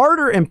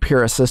 Harder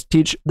empiricists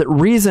teach that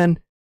reason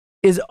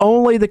is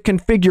only the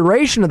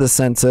configuration of the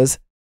senses,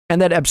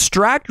 and that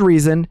abstract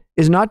reason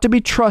is not to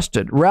be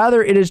trusted.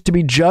 Rather, it is to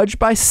be judged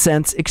by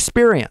sense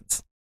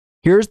experience.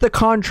 Here's the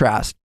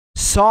contrast.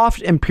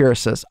 Soft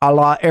empiricists, a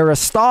la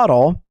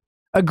Aristotle,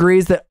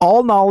 agrees that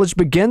all knowledge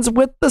begins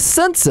with the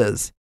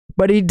senses,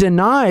 but he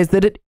denies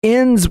that it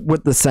ends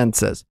with the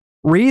senses.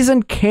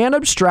 Reason can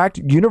abstract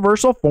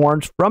universal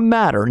forms from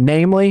matter,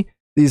 namely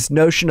this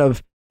notion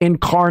of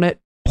incarnate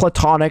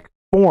Platonic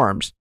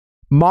forms.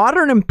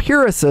 Modern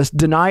empiricists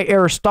deny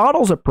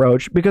Aristotle's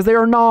approach because they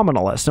are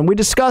nominalists, and we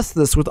discussed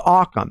this with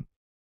Occam.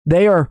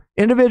 They are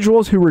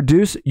individuals who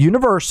reduce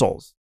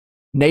universals,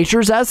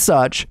 natures as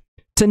such,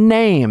 to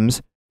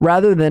names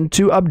rather than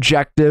to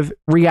objective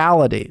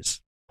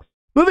realities.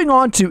 Moving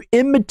on to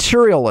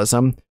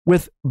immaterialism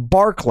with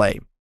Berkeley.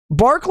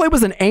 Berkeley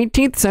was an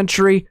 18th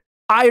century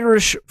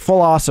Irish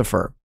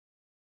philosopher.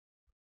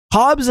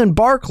 Hobbes and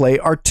Berkeley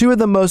are two of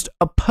the most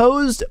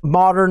opposed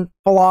modern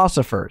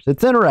philosophers.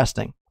 It's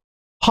interesting.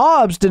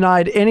 Hobbes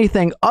denied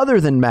anything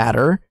other than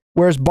matter,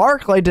 whereas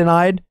Berkeley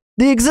denied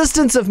the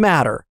existence of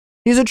matter.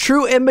 He's a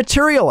true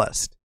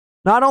immaterialist.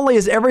 Not only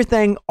is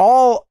everything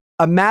all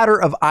a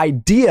matter of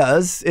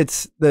ideas,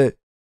 it's the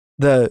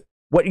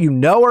what you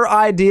know are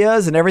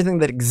ideas, and everything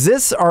that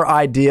exists are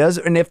ideas.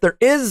 And if there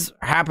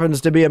happens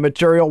to be a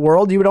material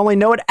world, you would only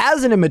know it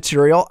as an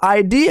immaterial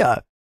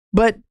idea.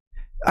 But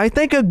I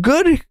think a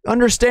good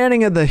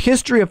understanding of the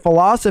history of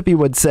philosophy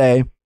would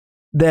say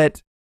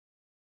that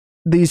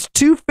these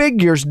two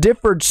figures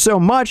differed so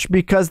much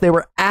because they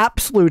were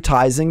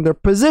absolutizing their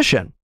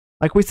position.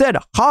 Like we said,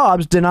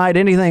 Hobbes denied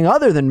anything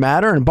other than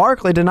matter, and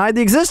Berkeley denied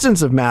the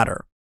existence of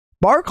matter.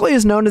 Berkeley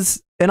is known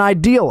as an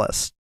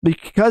idealist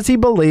because he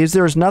believes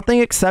there is nothing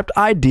except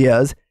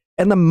ideas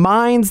and the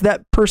minds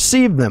that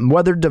perceive them,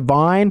 whether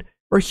divine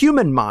or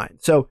human mind.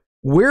 So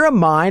we're a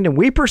mind and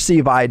we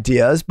perceive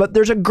ideas, but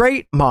there's a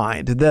great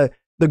mind, the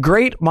the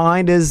great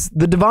mind is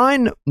the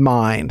divine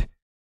mind.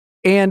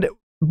 And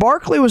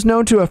Berkeley was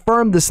known to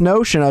affirm this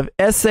notion of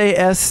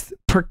SAS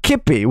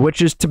percipi,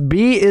 which is to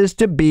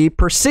be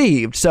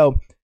perceived. So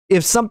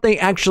if something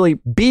actually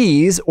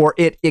bees or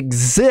it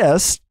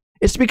exists,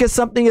 it's because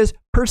something is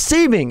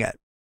perceiving it.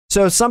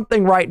 So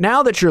something right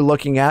now that you're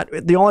looking at,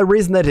 the only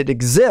reason that it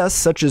exists,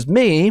 such as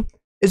me,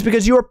 is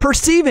because you are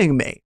perceiving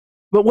me.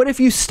 But what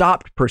if you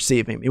stopped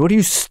perceiving me? What if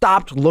you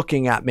stopped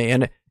looking at me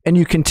and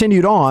you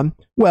continued on?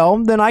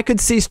 Well, then I could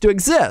cease to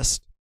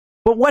exist.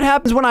 But what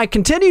happens when I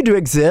continue to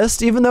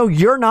exist, even though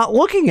you're not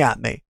looking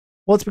at me?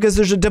 Well, it's because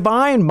there's a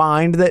divine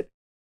mind that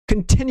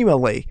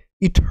continually,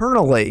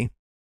 eternally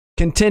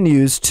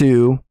continues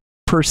to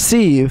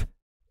perceive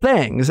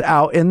things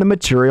out in the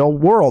material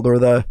world, or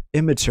the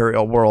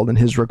immaterial world in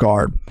his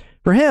regard.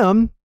 For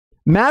him,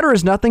 matter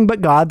is nothing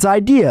but God's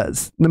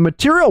ideas. The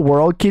material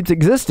world keeps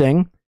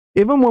existing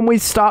even when we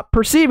stop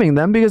perceiving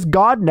them, because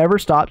God never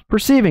stops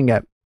perceiving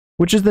it,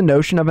 which is the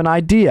notion of an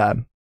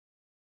idea.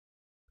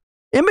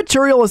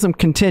 Immaterialism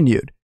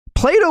continued.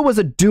 Plato was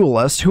a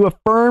dualist who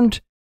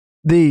affirmed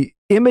the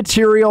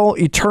immaterial,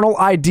 eternal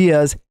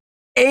ideas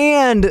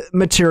and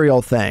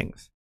material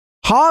things.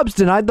 Hobbes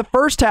denied the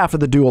first half of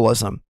the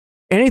dualism.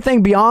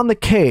 Anything beyond the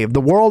cave,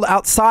 the world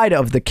outside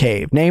of the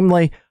cave.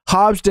 Namely,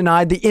 Hobbes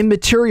denied the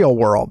immaterial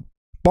world.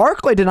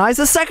 Berkeley denies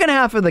the second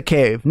half of the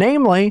cave,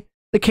 namely,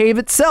 the cave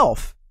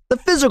itself, the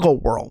physical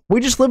world.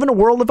 We just live in a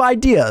world of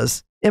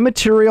ideas,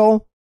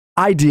 immaterial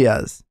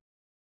ideas.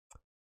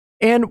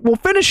 And we'll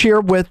finish here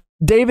with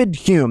David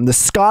Hume, the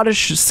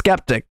Scottish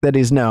skeptic that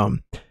he's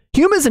known.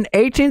 Hume is an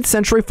 18th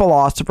century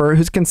philosopher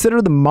who's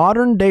considered the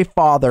modern day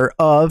father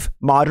of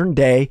modern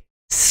day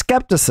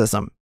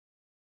skepticism.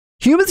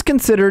 Hume is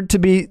considered to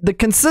be the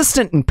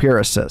consistent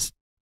empiricist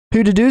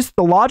who deduced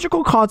the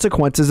logical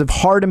consequences of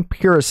hard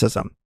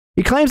empiricism.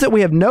 He claims that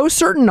we have no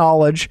certain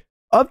knowledge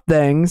of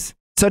things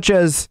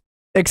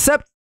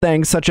except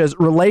things such as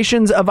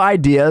relations of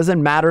ideas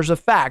and matters of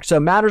fact. So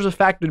matters of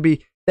fact would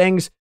be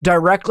things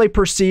directly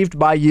perceived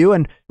by you,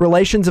 and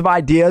relations of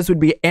ideas would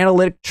be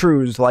analytic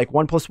truths like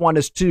 1 + 1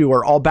 is 2,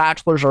 or all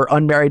bachelors are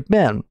unmarried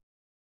men.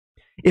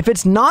 If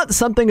it's not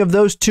something of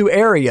those two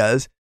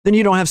areas, then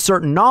you don't have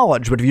certain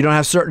knowledge. But if you don't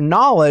have certain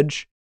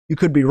knowledge, you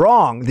could be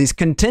wrong. These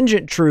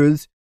contingent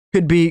truths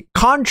could be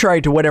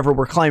contrary to whatever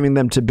we're claiming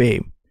them to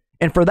be.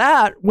 And for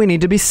that, we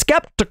need to be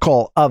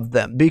skeptical of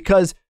them,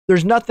 because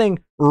there's nothing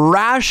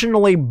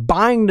rationally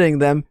binding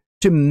them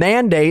to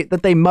mandate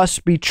that they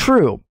must be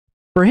true.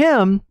 For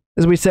him,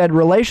 as we said,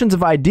 relations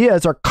of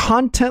ideas are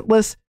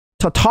contentless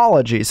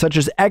tautologies, such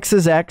as X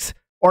is X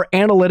or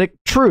analytic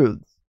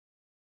truths.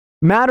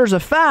 Matters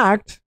of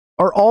fact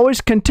are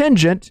always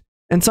contingent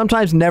and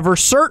sometimes never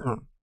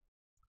certain.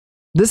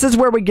 This is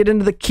where we get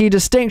into the key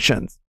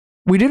distinctions.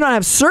 We do not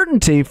have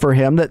certainty for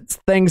him that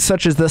things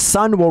such as the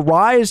sun will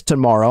rise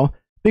tomorrow,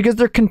 because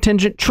they're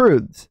contingent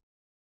truths.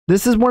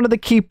 This is one of the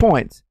key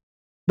points.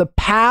 The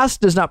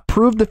past does not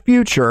prove the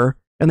future,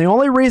 and the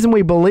only reason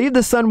we believe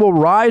the sun will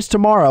rise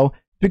tomorrow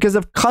is because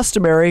of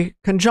customary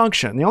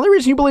conjunction. The only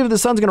reason you believe the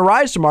sun's going to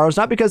rise tomorrow is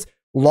not because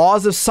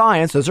laws of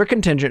science, those are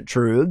contingent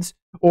truths,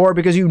 or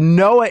because you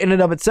know it in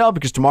and of itself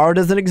because tomorrow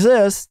doesn't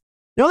exist.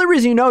 The only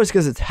reason you know is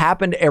because it's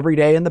happened every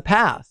day in the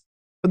past.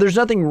 But there's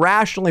nothing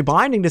rationally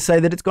binding to say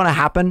that it's going to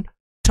happen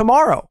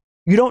tomorrow.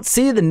 You don't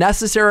see the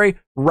necessary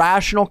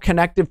rational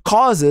connective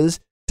causes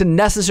to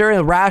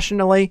necessarily,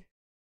 rationally,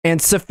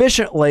 and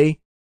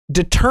sufficiently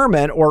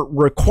determine or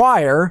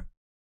require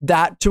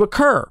that to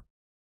occur.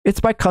 It's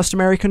by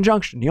customary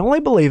conjunction. You only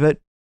believe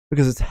it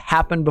because it's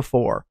happened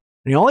before.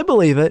 And you only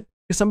believe it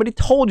because somebody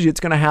told you it's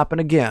going to happen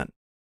again,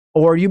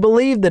 or you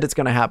believe that it's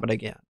going to happen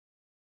again.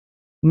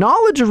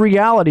 Knowledge of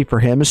reality for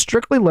him is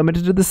strictly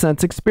limited to the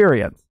sense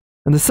experience,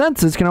 and the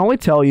senses can only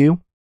tell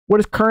you what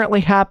is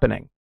currently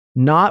happening,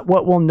 not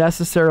what will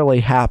necessarily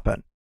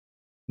happen,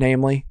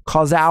 namely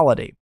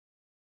causality.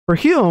 For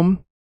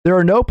Hume, there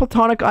are no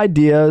Platonic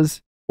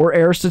ideas or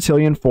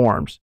Aristotelian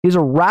forms. He's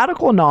a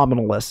radical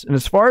nominalist, and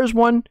as far as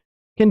one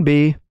can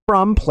be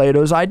from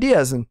Plato's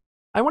ideas. And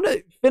I want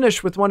to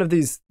finish with one of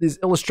these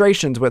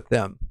illustrations with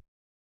them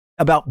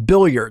about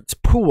billiards,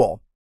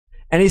 pool.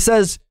 And he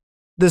says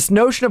this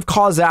notion of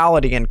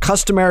causality and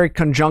customary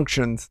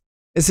conjunctions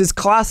is his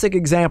classic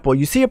example.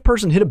 You see a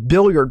person hit a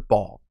billiard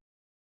ball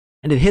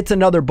and it hits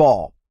another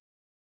ball.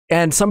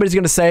 And somebody's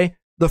going to say,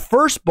 the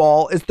first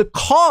ball is the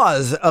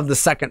cause of the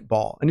second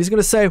ball. And he's going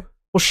to say,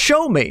 well,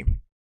 show me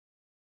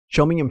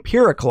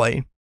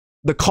empirically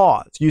the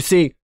cause. You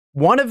see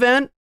one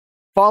event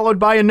followed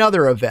by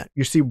another event.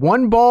 You see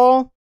one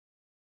ball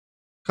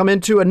come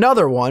into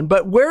another one,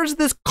 but where's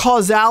this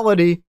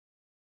causality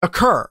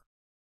occur?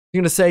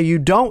 You're going to say you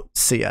don't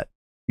see it.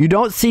 You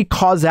don't see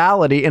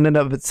causality in and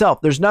of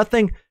itself. There's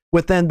nothing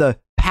within the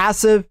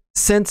passive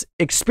sense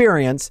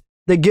experience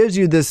that gives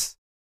you this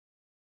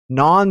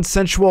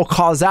non-sensual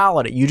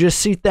causality. You just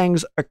see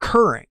things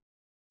occurring.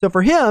 So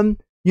for him,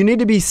 you need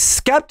to be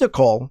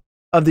skeptical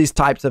of these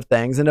types of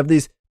things and of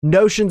these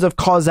notions of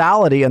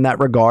causality in that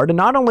regard, and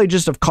not only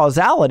just of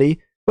causality,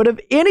 but of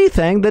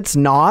anything that's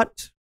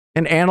not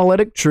an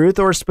analytic truth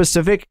or a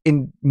specific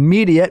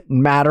immediate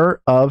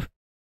matter of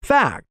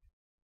fact.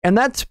 And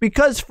that's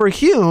because for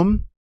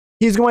Hume,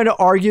 he's going to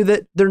argue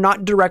that they're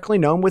not directly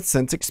known with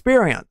sense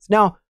experience.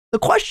 Now, the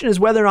question is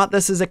whether or not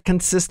this is a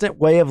consistent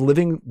way of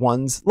living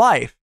one's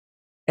life.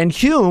 And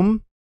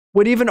Hume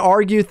would even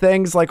argue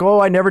things like,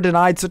 oh, I never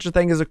denied such a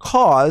thing as a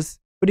cause,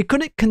 but he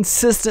couldn't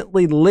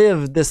consistently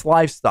live this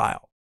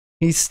lifestyle.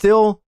 He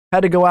still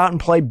had to go out and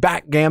play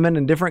backgammon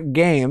and different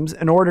games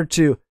in order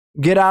to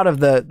get out of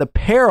the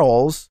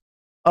perils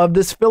of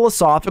this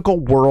philosophical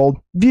world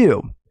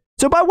view.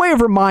 So by way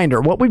of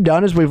reminder, what we've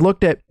done is we've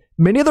looked at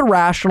many of the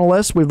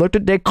rationalists. We've looked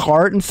at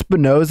Descartes and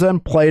Spinoza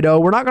and Plato.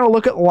 We're not going to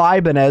look at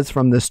Leibniz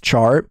from this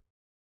chart.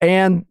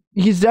 And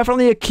he's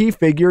definitely a key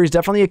figure. He's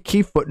definitely a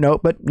key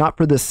footnote, but not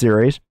for this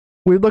series.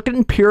 We've looked at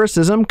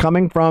empiricism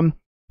coming from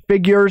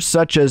figures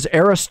such as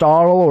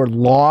Aristotle or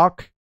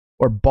Locke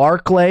or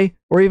Berkeley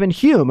or even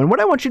Hume. And what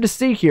I want you to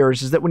see here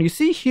is that when you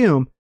see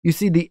Hume, you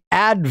see the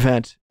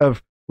advent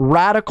of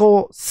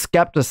radical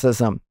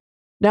skepticism.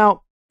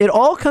 Now, it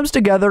all comes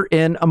together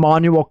in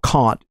Immanuel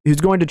Kant,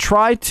 who's going to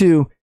try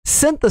to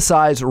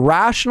synthesize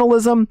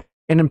rationalism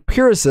and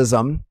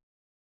empiricism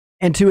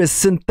into his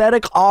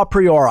synthetic a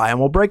priori. And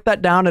we'll break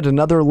that down at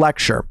another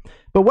lecture.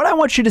 But what I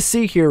want you to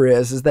see here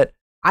is that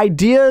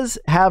ideas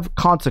have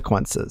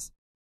consequences.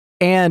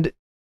 And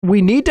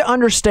we need to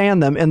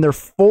understand them in their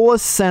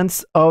fullest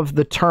sense of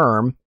the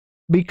term,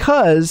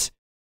 because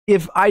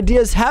if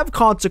ideas have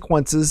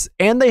consequences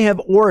and they have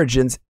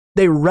origins,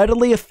 they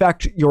readily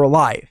affect your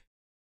life.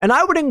 And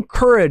I would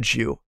encourage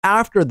you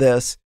after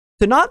this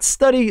to not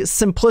study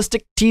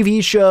simplistic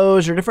TV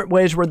shows or different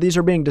ways where these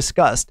are being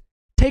discussed.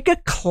 Take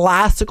a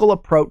classical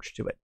approach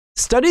to it.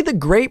 Study the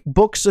great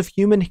books of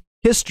human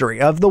history,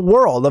 of the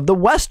world, of the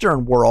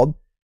Western world,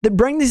 that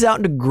bring these out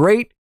into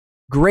great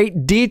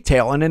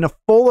detail and in a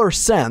fuller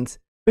sense,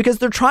 because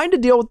they're trying to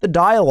deal with the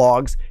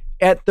dialogues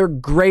at their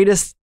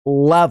greatest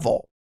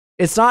level.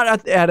 It's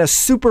not at a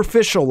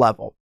superficial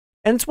level.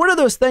 And it's one of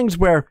those things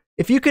where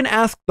if you can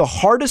ask the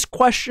hardest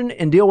question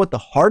and deal with the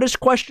hardest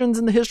questions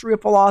in the history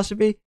of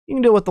philosophy, you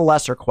can deal with the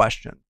lesser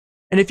questions.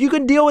 And if you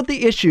can deal with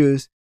the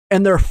issues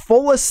in their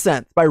fullest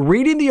sense by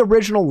reading the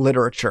original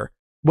literature,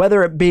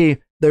 whether it be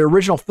the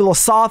original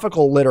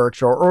philosophical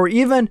literature or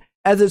even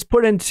as it's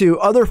put into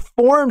other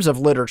forms of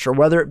literature,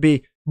 whether it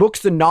be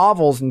books and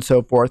novels and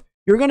so forth,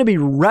 you're going to be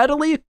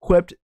readily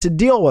equipped to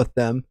deal with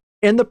them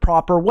in the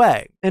proper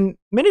way. In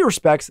many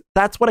respects,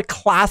 that's what a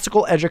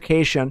classical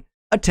education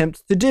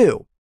attempts to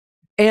do.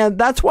 And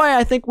that's why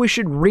I think we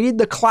should read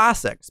the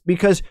classics,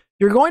 because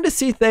you're going to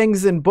see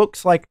things in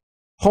books like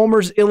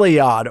Homer's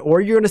Iliad, or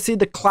you're going to see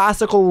the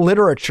classical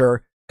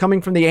literature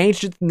coming from the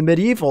ancients and the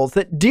medievals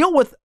that deal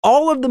with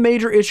all of the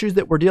major issues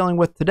that we're dealing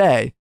with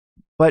today.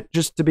 But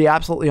just to be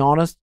absolutely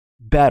honest,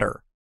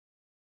 better.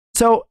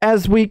 So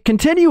as we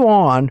continue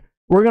on,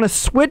 we're going to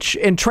switch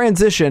and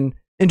transition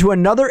into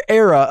another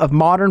era of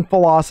modern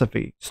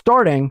philosophy,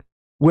 starting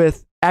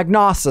with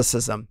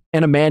agnosticism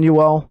and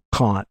Immanuel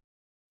Kant.